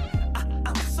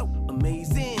 I'm so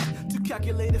amazing. Too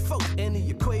calculated for any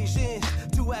equation.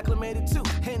 Too acclimated to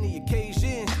any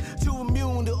occasion. Too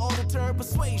immune to all the term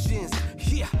persuasions.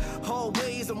 Yeah,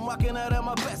 always I'm rocking out at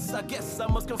my best. I guess I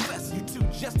must confess, you too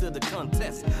just to the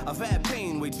contest. I've had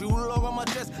pain way too long on my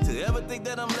chest to ever think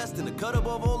that I'm less than the cut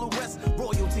above all the rest.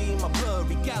 Royalty in my blood,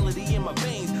 regality in my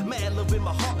veins. Mad love in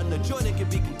my heart and the joy that can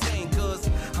be contained. Cause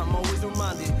I'm always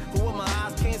reminded, for what my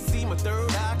eyes can't see, my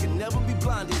third eye can never be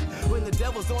blinded. When the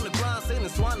devil's on the grind, saying the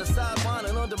swine the sideline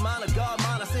and undermine a God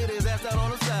mind, I say his ass out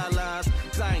on the sidelines.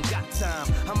 Cause I ain't got time,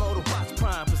 I'm Autobots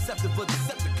prime, perceptive of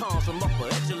Decepticons from upper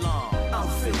echelon. I'm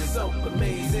feeling so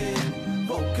amazing.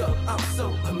 Woke up, I'm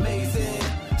so amazing.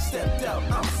 Stepped out,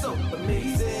 I'm so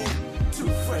amazing. Too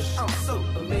fresh, fresh, I'm so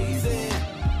amazing.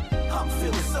 I'm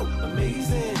feeling so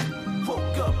amazing.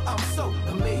 Woke up, I'm so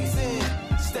amazing.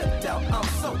 Stepped out, I'm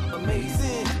so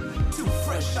amazing. Too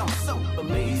fresh, I'm so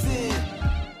amazing.